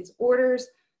fill these orders.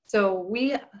 So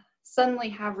we suddenly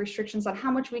have restrictions on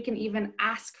how much we can even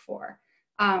ask for.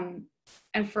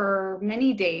 And for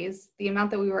many days, the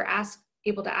amount that we were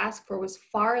able to ask for was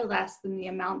far less than the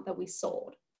amount that we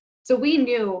sold. So we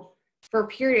knew for a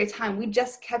period of time, we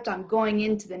just kept on going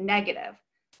into the negative.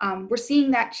 We're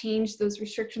seeing that change. Those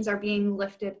restrictions are being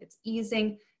lifted. It's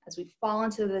easing as we fall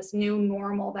into this new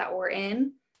normal that we're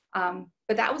in.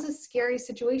 But that was a scary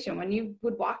situation when you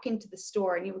would walk into the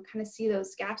store and you would kind of see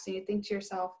those gaps and you think to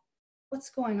yourself, what's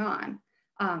going on?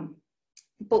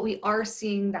 But we are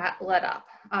seeing that let up,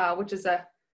 which is a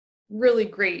really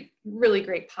great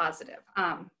positive.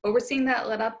 But we're seeing that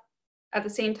let up at the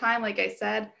same time, like I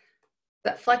said,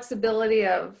 that flexibility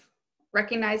of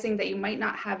recognizing that you might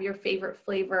not have your favorite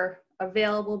flavor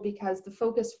available, because the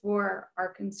focus for our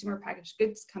consumer packaged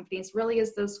goods companies really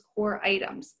is those core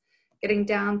items, getting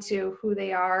down to who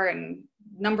they are and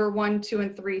number 1, 2,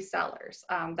 and 3 sellers.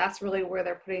 That's really where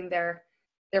they're putting their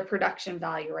production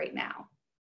value right now.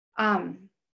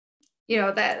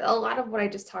 That a lot of what I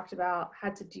just talked about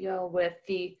had to deal with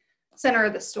the center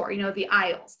of the store, the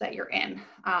aisles that you're in,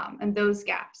 and those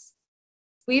gaps.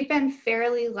 We've been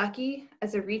fairly lucky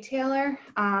as a retailer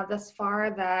thus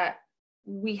far that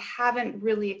we haven't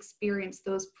really experienced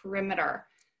those perimeter,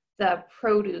 the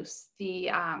produce,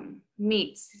 the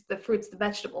meats, the fruits, the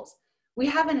vegetables. We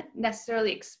haven't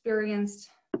necessarily experienced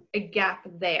a gap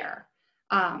there.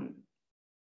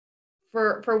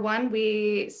 For one,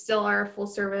 we still are a full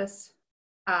service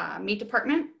meat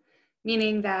department,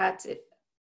 meaning that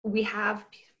we have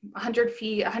 100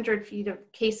 feet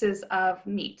of cases of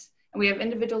meat. And we have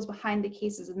individuals behind the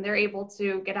cases, and they're able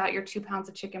to get out your 2 pounds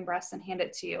of chicken breast and hand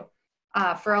it to you.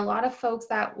 For a lot of folks,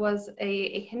 that was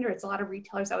a hindrance. A lot of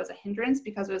retailers, that was a hindrance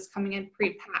because it was coming in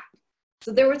pre-packed.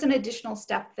 So there was an additional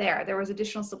step there. There was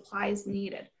additional supplies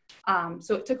needed.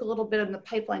 So it took a little bit in the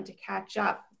pipeline to catch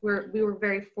up. We were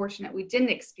very fortunate we didn't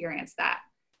experience that.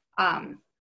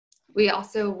 We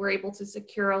also were able to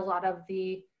secure a lot of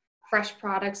the fresh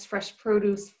products, fresh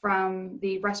produce from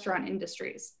the restaurant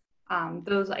industries.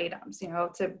 Those items,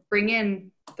 to bring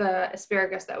in the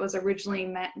asparagus that was originally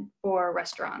meant for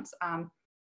restaurants.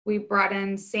 We brought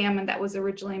in salmon that was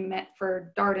originally meant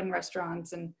for Darden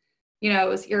restaurants, and it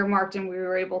was earmarked, and we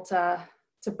were able to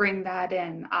bring that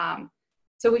in.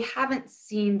 So we haven't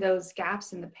seen those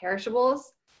gaps in the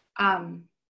perishables,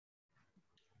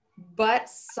 but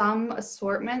some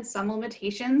assortments, some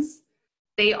limitations,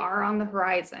 they are on the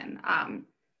horizon.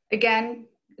 Again,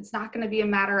 it's not going to be a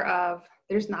matter of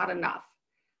there's not enough.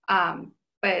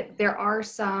 But there are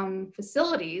some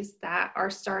facilities that are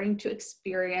starting to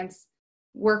experience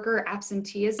worker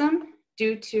absenteeism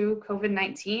due to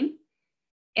COVID-19.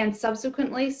 And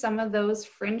subsequently, some of those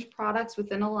fringe products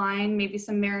within a line, maybe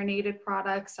some marinated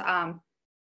products,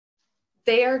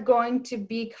 they are going to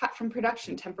be cut from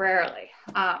production temporarily.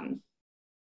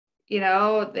 You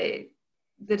know, the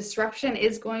disruption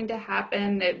is going to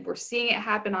happen. We're seeing it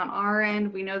happen on our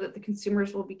end. We know that the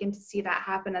consumers will begin to see that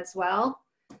happen as well.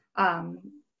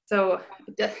 So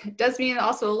it does mean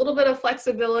also a little bit of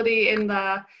flexibility in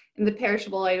the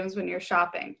perishable items when you're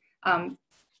shopping.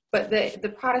 But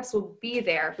the products will be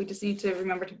there. We just need to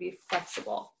remember to be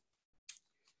flexible.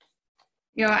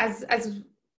 You know,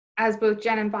 as both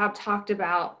Jen and Bob talked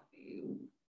about,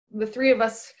 the three of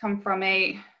us come from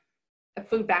a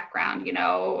food background, you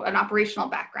know, an operational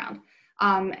background.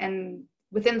 And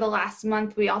within the last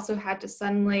month, we also had to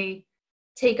suddenly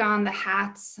take on the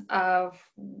hats of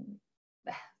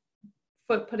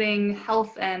putting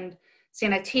health and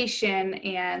sanitation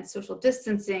and social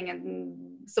distancing and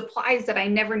supplies that I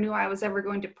never knew I was ever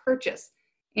going to purchase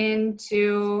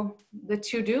into the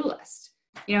to-do list.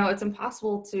 You know, it's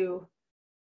impossible to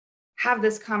have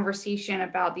this conversation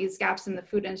about these gaps in the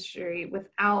food industry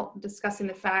without discussing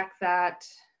the fact that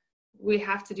we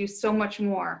have to do so much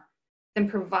more than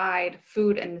provide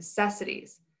food and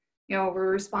necessities. You know, we're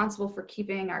responsible for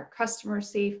keeping our customers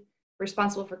safe,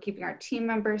 responsible for keeping our team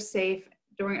members safe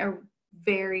during a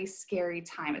very scary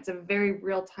time. It's a very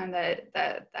real time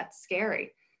that's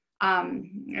scary.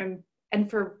 And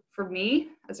for me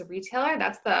as a retailer,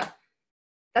 that's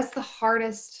the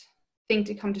hardest thing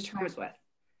to come to terms with.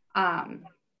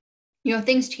 You know,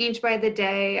 things change by the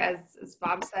day, as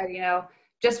Bob said, you know,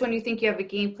 just when you think you have a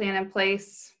game plan in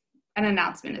place, an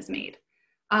announcement is made.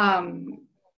 And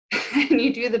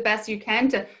you do the best you can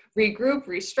to regroup,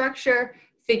 restructure,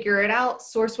 figure it out,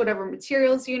 source whatever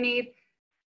materials you need.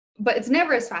 But it's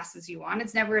never as fast as you want.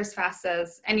 It's never as fast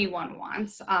as anyone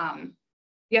wants.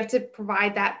 You have to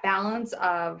provide that balance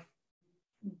of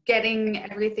getting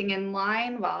everything in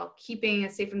line while keeping a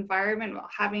safe environment, while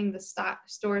having the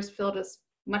stores filled as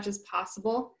much as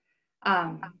possible.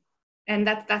 And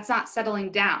that's not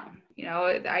settling down. You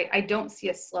know, I don't see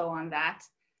a slow on that.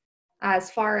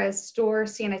 As far as store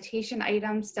sanitation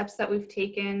items, steps that we've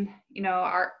taken, you know,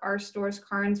 our stores,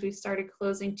 Karns, we started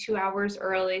closing 2 hours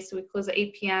early. So we close at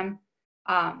 8 p.m.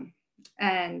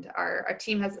 And our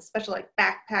team has a special like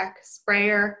backpack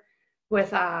sprayer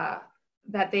with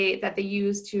that they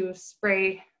use to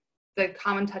spray the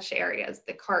common touch areas,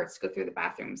 the carts go through the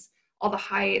bathrooms, all the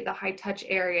high touch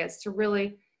areas to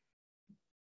really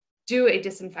do a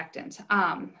disinfectant.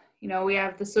 You know, we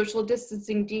have the social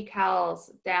distancing decals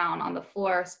down on the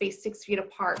floor, spaced 6 feet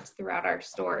apart throughout our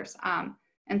stores,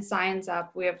 and signs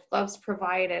up. We have gloves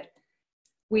provided.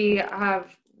 We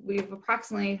have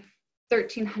approximately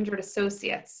 1,300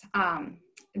 associates. And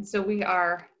so we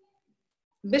are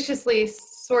viciously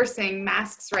sourcing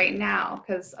masks right now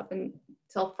because up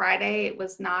until Friday, it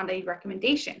was not a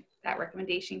recommendation. That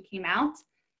recommendation came out,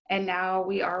 and now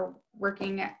we are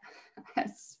working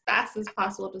as fast as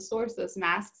possible to source those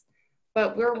masks.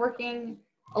 But we're working,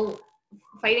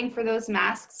 fighting for those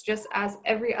masks just as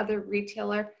every other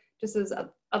retailer, just as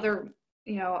other,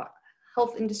 you know,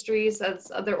 health industries,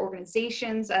 as other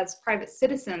organizations, as private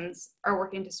citizens are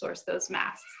working to source those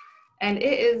masks. And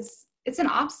it's an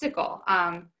obstacle.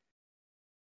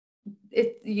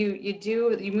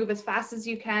 You move as fast as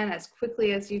you can, as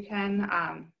quickly as you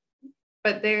can,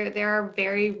 but there are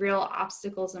very real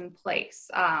obstacles in place.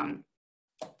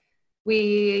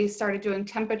 We started doing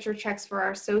temperature checks for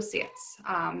our associates.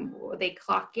 They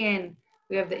clock in.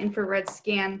 We have the infrared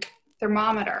scan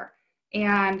thermometer,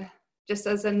 and just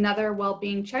as another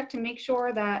well-being check to make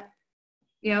sure that,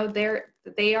 you know,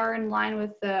 they are in line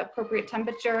with the appropriate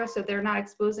temperature, so they're not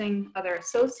exposing other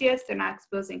associates, they're not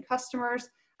exposing customers,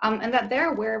 and that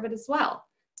they're aware of it as well.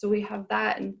 So we have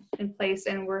that in place,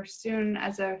 and we're soon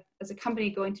as a company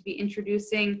going to be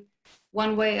introducing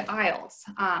one-way aisles,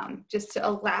 just to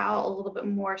allow a little bit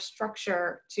more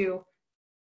structure to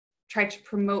try to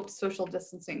promote social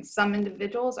distancing. Some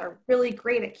individuals are really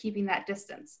great at keeping that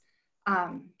distance.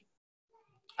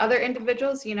 Other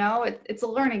individuals, you know, it's a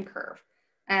learning curve,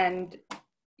 and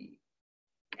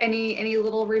any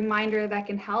little reminder that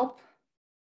can help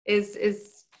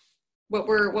is what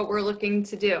we're looking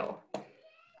to do.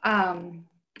 I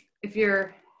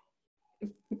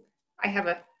have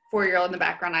a 4-year-old in the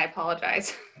background, I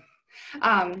apologize.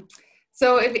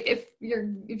 So if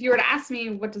you were to ask me,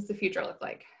 what does the future look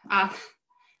like?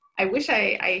 I wish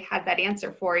I had that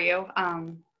answer for you.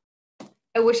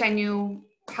 I wish I knew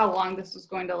how long this was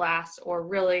going to last, or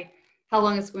really how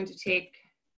long it's going to take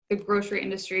the grocery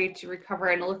industry to recover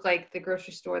and look like the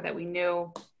grocery store that we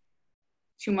knew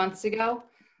 2 months ago.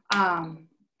 I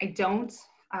don't.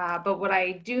 But what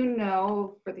I do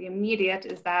know for the immediate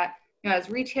is that, as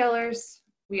retailers,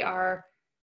 we are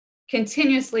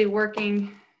continuously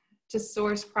working to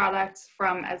source products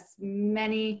from as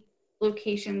many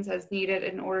locations as needed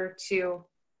in order to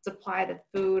supply the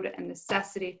food and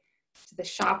necessity to the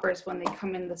shoppers when they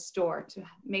come in the store, to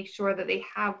make sure that they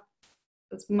have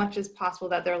as much as possible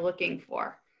that they're looking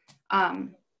for.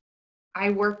 I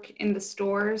work in the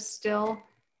stores still.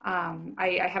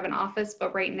 I have an office,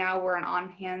 but right now we're an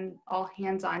all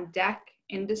hands on deck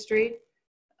industry.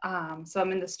 So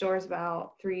I'm in the stores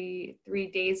about three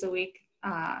days a week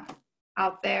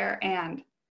out there, and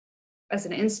as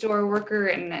an in-store worker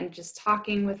and just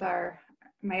talking with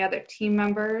my other team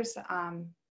members,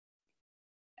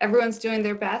 everyone's doing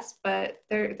their best, but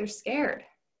they're scared.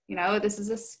 This is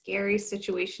a scary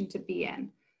situation to be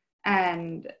in,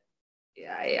 and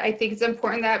I think it's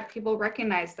important that people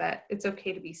recognize that it's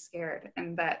okay to be scared,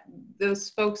 and that those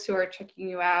folks who are checking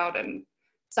you out and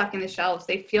stocking the shelves,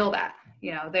 they feel that,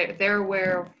 they're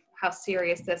aware of how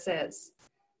serious this is.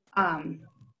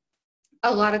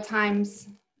 A lot of times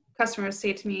customers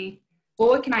say to me, well,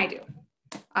 what can I do?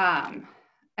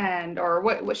 Or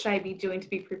what should I be doing to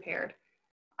be prepared?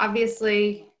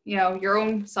 Obviously, your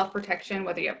own self-protection,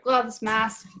 whether you have gloves,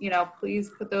 masks, please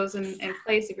put those in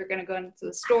place. If you're going to go into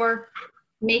the store,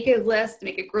 make a list,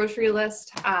 make a grocery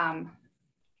list.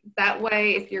 That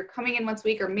way, if you're coming in once a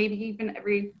week, or maybe even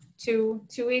every two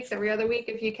weeks, every other week,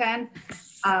 if you can,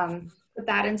 put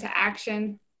that into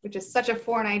action, which is such a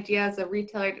foreign idea as a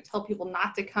retailer to tell people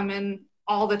not to come in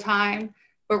all the time.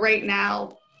 But right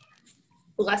now,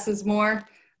 less is more,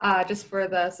 just for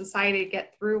the society to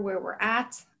get through where we're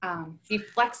at. Be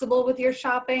flexible with your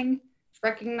shopping.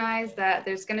 Recognize that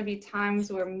there's going to be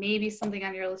times where maybe something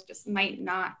on your list just might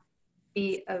not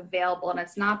be available. And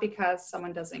it's not because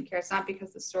someone doesn't care. It's not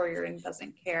because the store you're in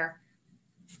doesn't care.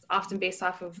 It's often based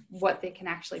off of what they can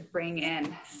actually bring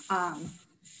in.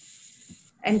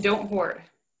 And don't hoard.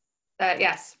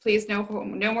 Yes, please no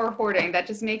more hoarding. That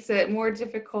just makes it more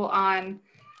difficult on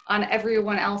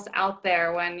everyone else out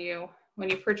there when you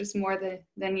purchase more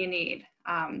than you need.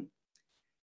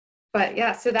 But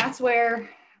yeah, so that's where,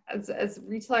 as a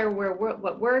retailer,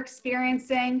 what we're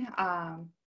experiencing,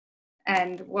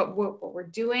 and what we're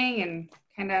doing, and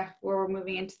kind of where we're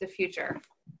moving into the future.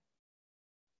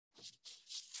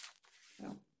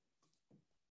 So.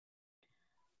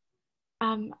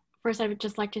 First, I would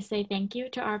just like to say thank you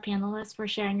to our panelists for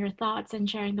sharing your thoughts and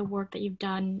sharing the work that you've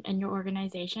done in your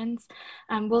organizations.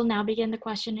 We'll now begin the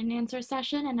question and answer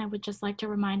session, and I would just like to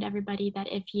remind everybody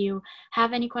that if you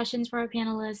have any questions for our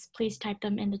panelists, please type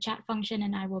them in the chat function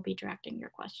and I will be directing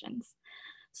your questions.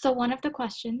 So one of the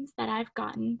questions that I've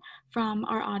gotten from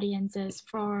our audience is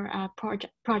for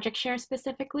Project Share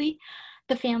specifically.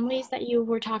 The families that you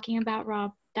were talking about,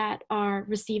 Rob, that are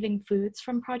receiving foods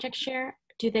from Project Share,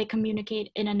 do they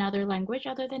communicate in another language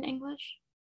other than English?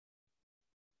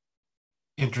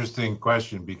 Interesting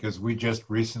question, because we just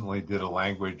recently did a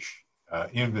language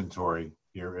inventory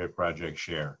here at Project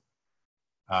Share.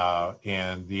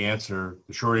 And the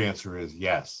short answer is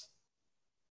yes.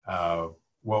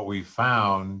 What we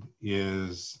found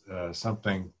is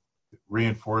something that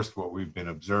reinforced what we've been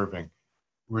observing.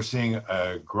 We're seeing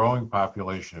a growing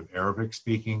population of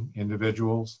Arabic-speaking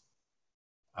individuals.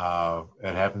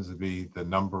 It happens to be the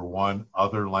 #1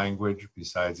 other language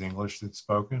besides English that's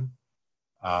spoken.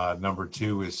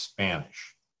 #2 is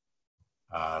Spanish.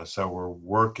 So we're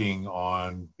working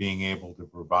on being able to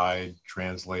provide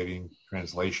translation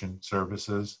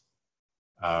services.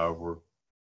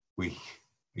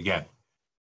 Again,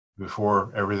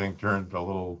 before everything turned a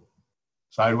little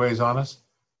sideways on us,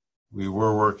 we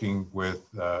were working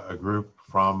with a group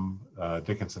from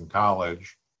Dickinson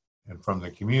College and from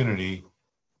the community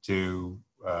to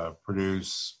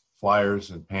produce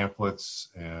flyers and pamphlets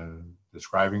and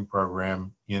describing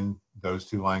program in those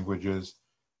 2 languages,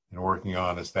 and working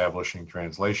on establishing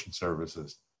translation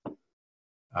services.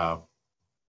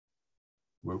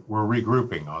 We're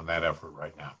regrouping on that effort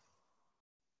right now.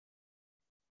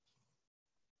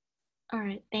 All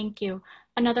right, thank you.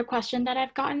 Another question that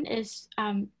I've gotten is,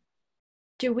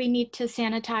 do we need to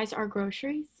sanitize our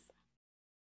groceries?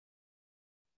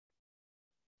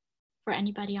 For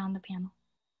anybody on the panel?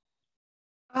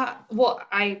 Well,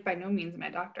 I by no means am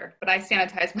a doctor, but I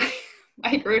sanitize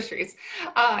my groceries.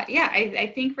 Yeah,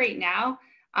 I think right now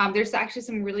there's actually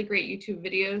some really great YouTube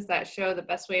videos that show the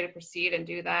best way to proceed and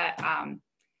do that.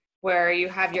 Where you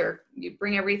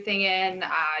bring everything in,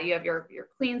 you have your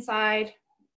clean side,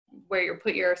 where you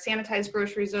put your sanitized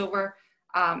groceries over.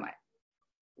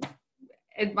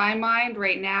 in my mind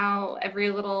right now, every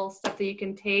little step that you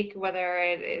can take, whether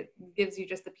it gives you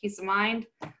just the peace of mind,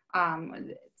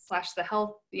 slash the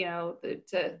health,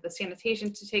 the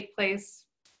sanitation to take place,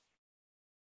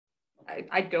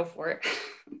 I'd go for it.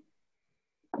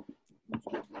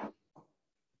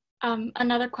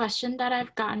 Another question that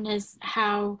I've gotten is,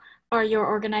 how are your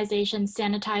organizations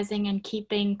sanitizing and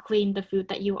keeping clean the food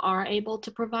that you are able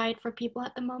to provide for people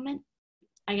at the moment?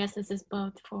 I guess this is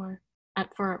both for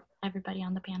everybody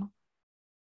on the panel.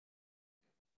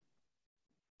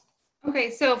 Okay,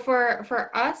 so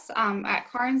for us at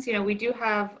Karns, we do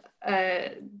have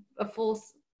a full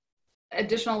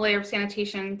additional layer of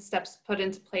sanitation steps put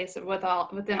into place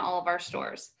within all of our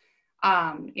stores.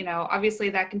 Obviously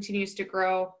that continues to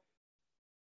grow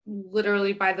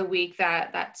literally by the week,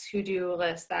 that to-do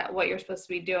list, that what you're supposed to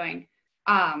be doing,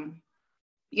 by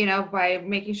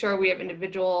making sure we have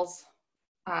individuals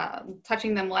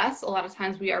touching them less. A lot of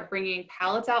times we are bringing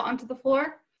pallets out onto the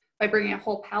floor. By bringing a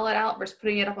whole pallet out versus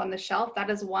putting it up on the shelf, that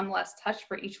is one less touch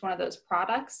for each one of those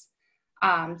products.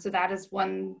 So that is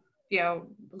one,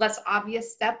 less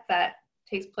obvious step that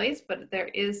takes place, but there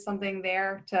is something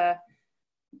there to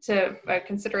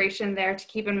consideration there to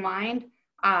keep in mind.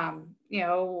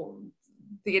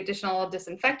 The additional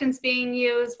disinfectants being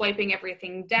used, wiping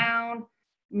everything down,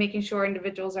 making sure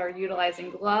individuals are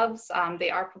utilizing gloves. They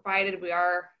are provided. We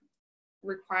are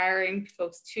requiring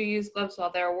folks to use gloves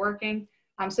while they're working.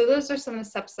 So those are some of the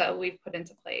steps that we've put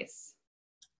into place.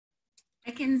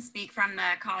 I can speak from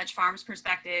the College Farm's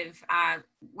perspective.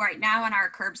 Right now in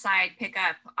our curbside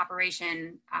pickup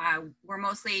operation, we're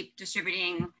mostly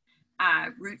distributing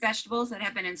root vegetables that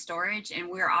have been in storage, and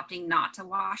we're opting not to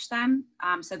wash them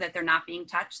so that they're not being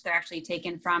touched. They're actually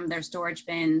taken from their storage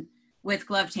bin with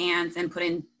gloved hands and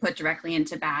put directly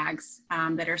into bags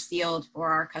that are sealed for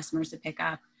our customers to pick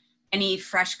up. Any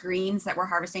fresh greens that we're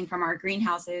harvesting from our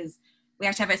greenhouses, we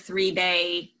actually have a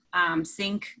 3-bay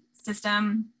sink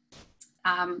system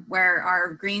where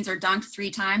our greens are dunked 3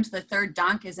 times. The third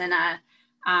dunk is in a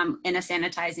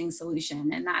sanitizing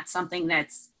solution, and that's something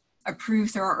that's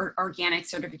approved through our organic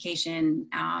certification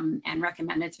and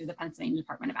recommended through the Pennsylvania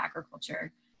Department of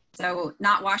Agriculture. So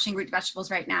not washing root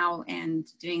vegetables right now, and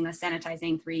doing the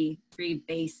sanitizing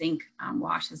 3-bay sink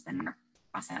wash has been our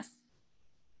process.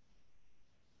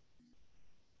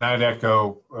 I'd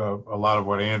echo a lot of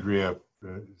what Andrea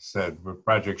said. With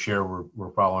Project Share,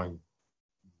 we're following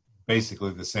basically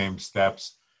the same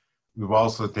steps. We've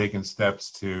also taken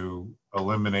steps to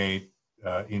eliminate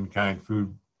in-kind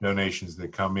food donations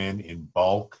that come in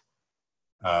bulk.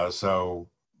 So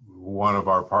one of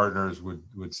our partners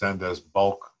would send us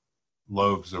bulk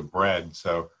loaves of bread.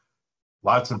 So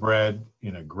lots of bread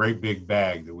in a great big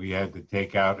bag that we had to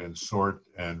take out and sort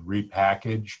and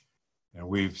repackage. And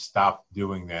we've stopped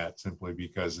doing that simply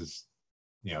because it's,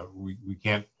 we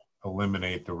can't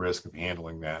eliminate the risk of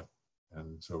handling that.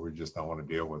 And so we just don't want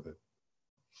to deal with it.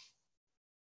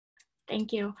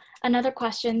 Thank you. Another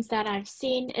question that I've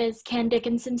seen is, can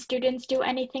Dickinson students do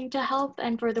anything to help?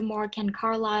 And furthermore, can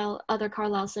other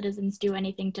Carlisle citizens do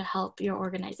anything to help your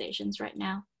organizations right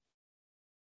now?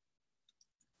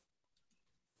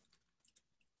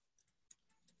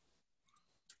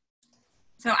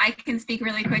 So I can speak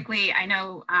really quickly. I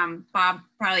know Bob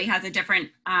probably has a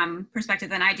different perspective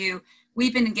than I do.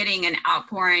 We've been getting an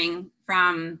outpouring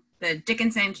from the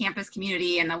Dickinson campus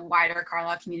community and the wider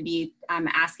Carlisle community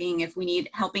asking if we need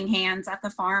helping hands at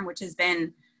the farm, which has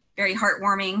been very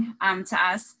heartwarming to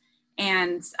us.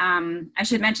 And I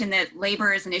should mention that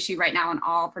labor is an issue right now on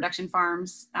all production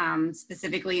farms,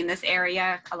 specifically in this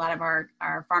area. A lot of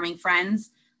our farming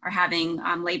friends are having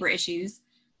labor issues.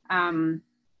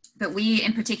 But we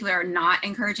in particular are not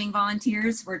encouraging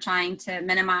volunteers. We're trying to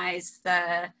minimize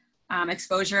the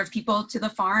exposure of people to the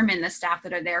farm and the staff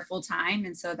that are there full time.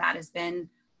 And so that has been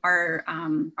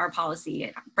our policy.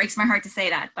 It breaks my heart to say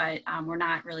that, but we're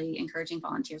not really encouraging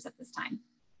volunteers at this time.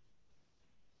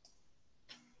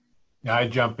 Yeah, I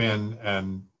jump in,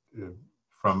 and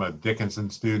from a Dickinson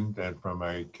student and from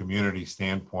a community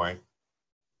standpoint,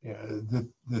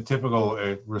 the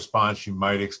typical response you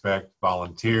might expect: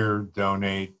 volunteer,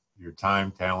 donate your time,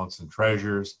 talents, and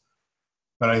treasures.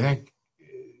 But I think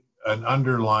an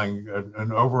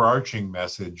overarching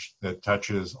message that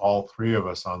touches all 3 of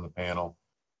us on the panel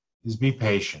is be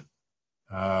patient.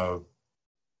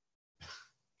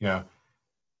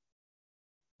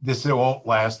 This won't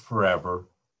last forever.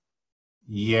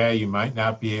 Yeah, you might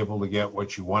not be able to get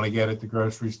what you want to get at the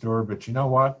grocery store, but you know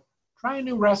what? Try a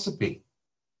new recipe.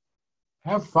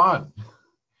 Have fun.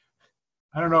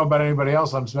 I don't know about anybody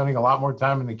else. I'm spending a lot more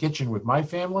time in the kitchen with my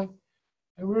family,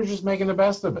 and we're just making the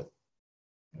best of it.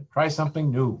 Try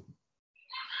something new.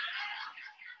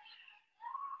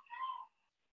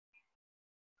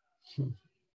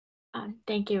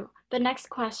 Thank you. The next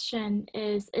question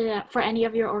is, for any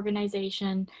of your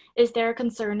organization, is there a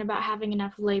concern about having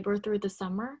enough labor through the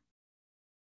summer?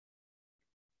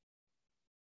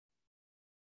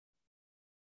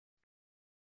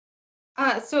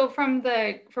 So from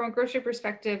a grocery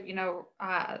perspective, you know,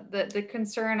 the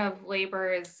concern of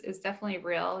labor is definitely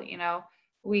real. You know,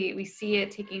 we see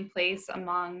it taking place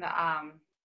among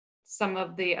some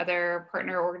of the other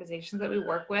partner organizations that we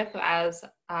work with as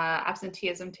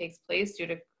absenteeism takes place due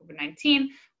to COVID-19,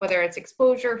 whether it's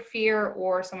exposure, fear,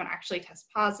 or someone actually tests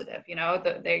positive. You know,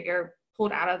 they're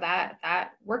pulled out of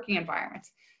that working environment.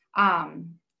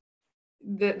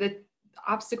 The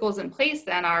obstacles in place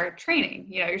then are training.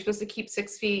 You know, you're supposed to keep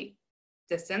 6 feet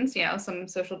distance, you know, some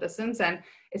social distance, and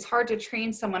it's hard to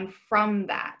train someone from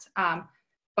that.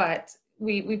 But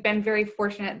we've been very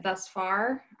fortunate thus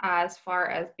far as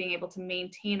being able to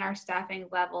maintain our staffing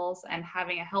levels and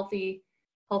having a healthy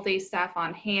staff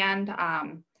on hand.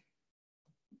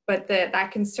 But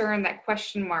that concern, that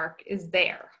question mark is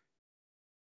there.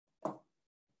 You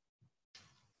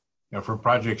know, from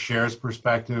Project Share's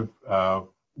perspective,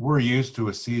 we're used to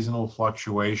a seasonal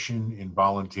fluctuation in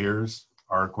volunteers,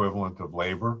 our equivalent of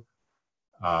labor.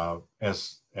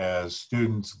 As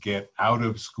students get out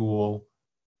of school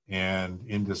and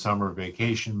into summer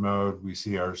vacation mode, we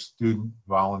see our student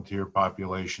volunteer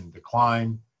population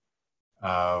decline,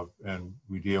 and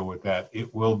we deal with that.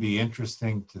 It will be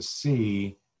interesting to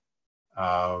see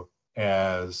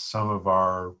as some of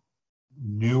our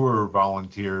newer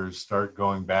volunteers start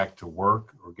going back to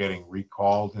work or getting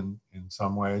recalled in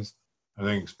some ways. I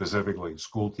think specifically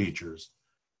school teachers.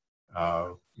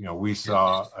 You know, we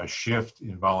saw a shift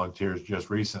in volunteers just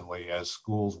recently as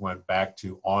schools went back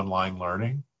to online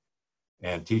learning,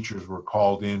 and teachers were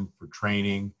called in for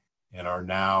training and are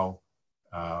now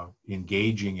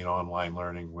engaging in online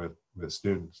learning with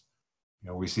students. You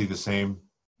know, we see the same.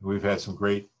 We've had some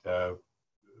great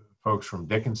folks from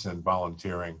Dickinson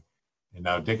volunteering, and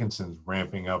now Dickinson's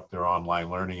ramping up their online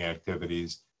learning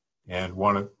activities. And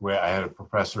I had a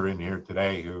professor in here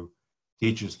today who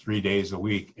teaches 3 days a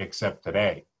week except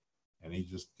today, and he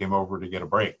just came over to get a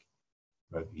break.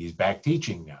 But he's back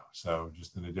teaching now, so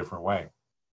just in a different way.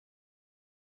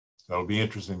 So it'll be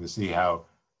interesting to see how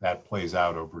that plays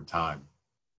out over time.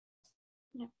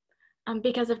 Yeah.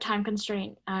 Because of time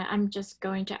constraint, I'm just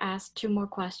going to ask 2 more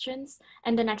questions.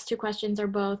 And the next 2 questions are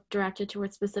both directed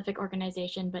towards specific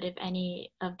organization, but if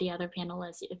any of the other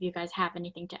panelists, if you guys have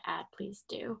anything to add, please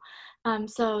do.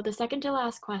 So the second to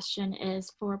last question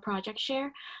is for Project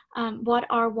Share. What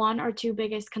are 1 or 2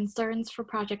 biggest concerns for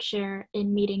Project Share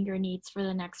in meeting your needs for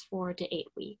the next 4 to 8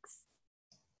 weeks?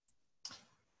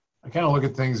 I kind of look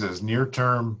at things as near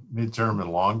term, midterm,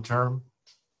 and long term.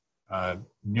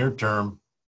 Near term,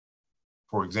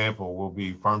 for example, will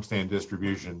be farm stand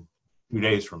distribution 2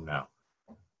 days from now.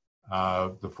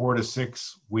 The 4 to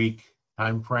 6 week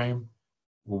time frame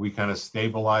will be kind of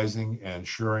stabilizing and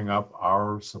shoring up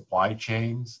our supply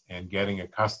chains and getting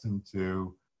accustomed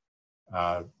to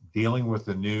dealing with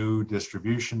the new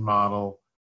distribution model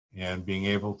and being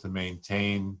able to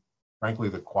maintain, frankly,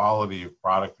 the quality of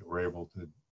product that we're able to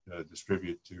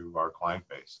distribute to our client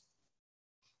base.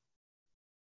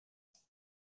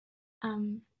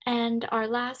 And our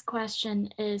last question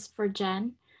is for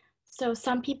Jenn. So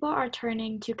some people are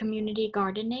turning to community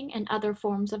gardening and other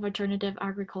forms of alternative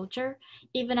agriculture,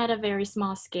 even at a very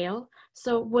small scale.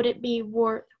 So would it be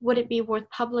worth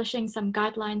publishing some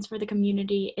guidelines for the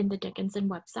community in the Dickinson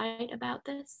website about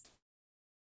this?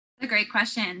 That's a great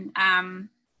question.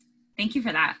 Thank you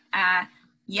for that.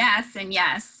 Yes and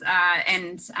yes.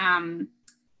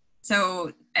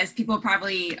 So as people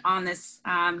probably on this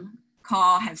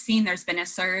call have seen, there's been a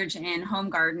surge in home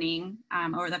gardening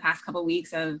over the past couple of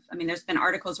weeks. There's been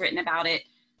articles written about it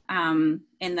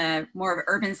in the more of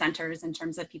urban centers in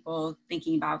terms of people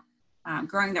thinking about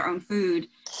growing their own food.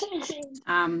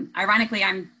 Ironically,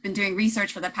 I've been doing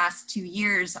research for the past 2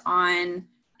 years on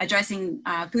addressing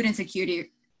food insecurity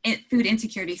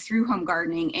through home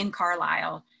gardening in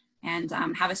Carlisle. And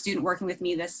have a student working with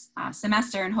me this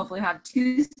semester, and hopefully have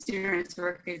 2 students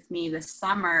work with me this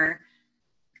summer,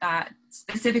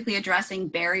 specifically addressing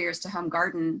barriers to home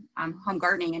gardening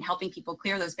and helping people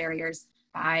clear those barriers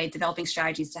by developing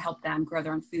strategies to help them grow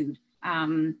their own food.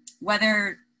 And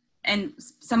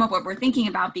some of what we're thinking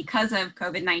about because of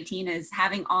COVID-19 is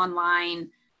having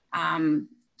online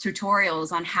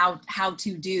tutorials on how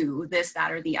to do this,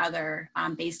 that, or the other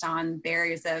based on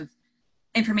barriers of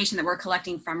information that we're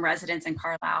collecting from residents in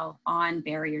Carlisle on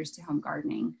barriers to home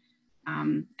gardening.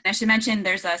 And I should mention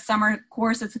there's a summer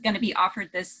course that's going to be offered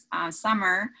this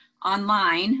summer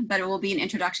online, but it will be an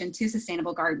introduction to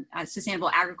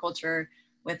sustainable agriculture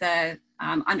with a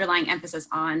underlying emphasis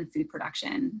on food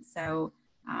production. So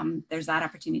there's that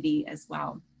opportunity as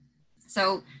well.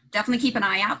 So definitely keep an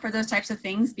eye out for those types of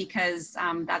things, because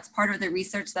that's part of the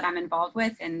research that I'm involved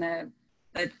with, and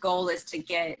the goal is to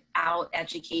get out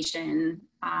education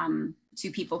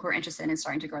to people who are interested in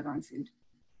starting to grow their own food.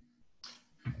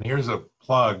 Here's a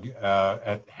plug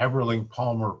at Heberling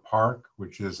Palmer Park,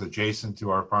 which is adjacent to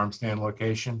our farm stand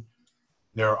location.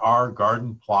 There are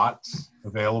garden plots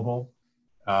available.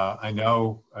 I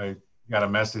know I got a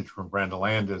message from Brenda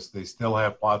Landis. They still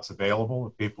have plots available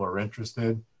if people are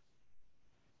interested.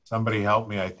 Somebody help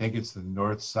me. I think it's the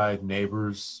Northside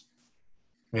Neighbors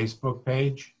Facebook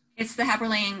page. It's the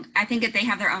Heberling. I think they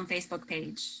have their own Facebook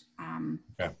page.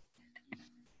 Okay.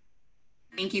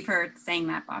 Thank you for saying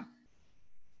that, Bob.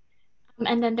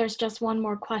 And then there's just one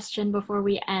more question before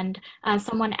we end.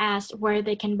 Someone asked where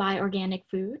they can buy organic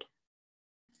food.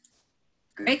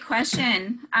 Great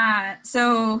question.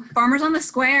 So Farmers on the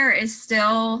Square is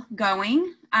still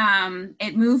going.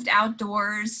 It moved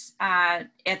outdoors at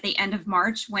the end of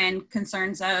March when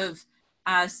concerns of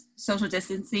social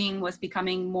distancing was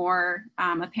becoming more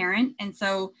apparent. And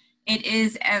so it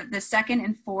is the second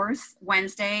and fourth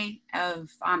Wednesday of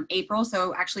April,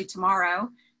 so actually tomorrow,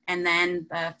 and then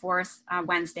the fourth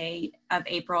Wednesday of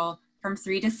April from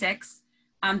 3 to 6.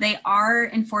 They are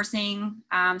enforcing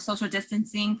social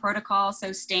distancing protocols,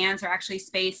 so stands are actually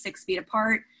spaced 6 feet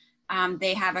apart.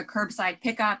 They have a curbside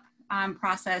pickup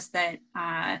process that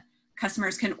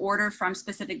customers can order from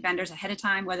specific vendors ahead of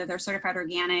time, whether they're certified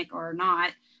organic or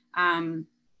not,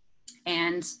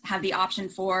 and have the option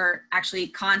for actually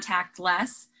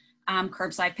contactless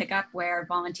curbside pickup, where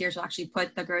volunteers will actually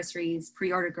put the groceries,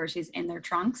 pre-ordered groceries, in their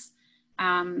trunks.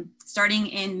 Starting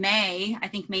in May, I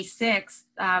think May 6th,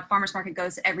 Farmers Market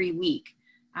goes every week.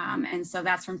 And so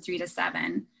that's from 3 to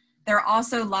 7. There are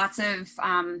also lots of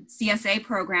CSA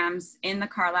programs in the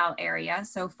Carlisle area.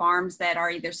 So farms that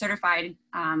are either certified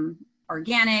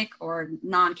organic or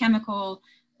non-chemical,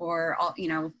 or,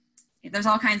 there's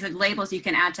all kinds of labels you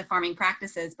can add to farming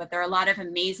practices, but there are a lot of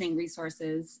amazing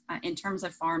resources in terms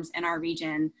of farms in our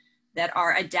region that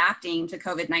are adapting to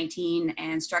COVID-19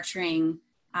 and structuring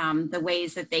the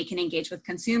ways that they can engage with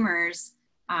consumers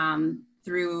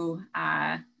through,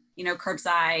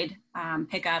 curbside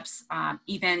pickups,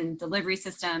 even delivery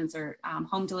systems or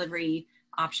home delivery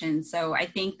options. So I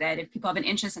think that if people have an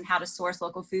interest in how to source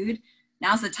local food,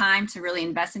 now's the time to really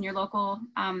invest in your local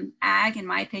ag, in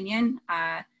my opinion.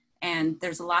 And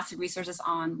there's lots of resources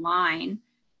online.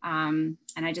 And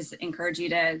I just encourage you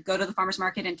to go to the farmers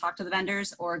market and talk to the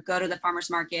vendors, or go to the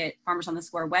farmers market, Farmers on the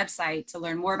Square website to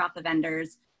learn more about the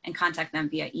vendors, and contact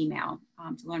them via email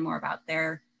to learn more about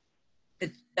the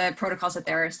protocols that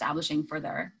they're establishing for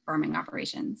their farming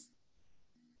operations.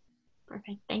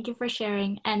 Perfect. Thank you for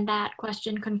sharing. And that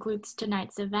question concludes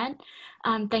tonight's event.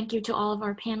 Thank you to all of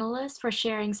our panelists for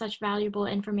sharing such valuable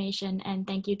information, and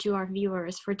thank you to our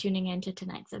viewers for tuning in to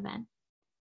tonight's event.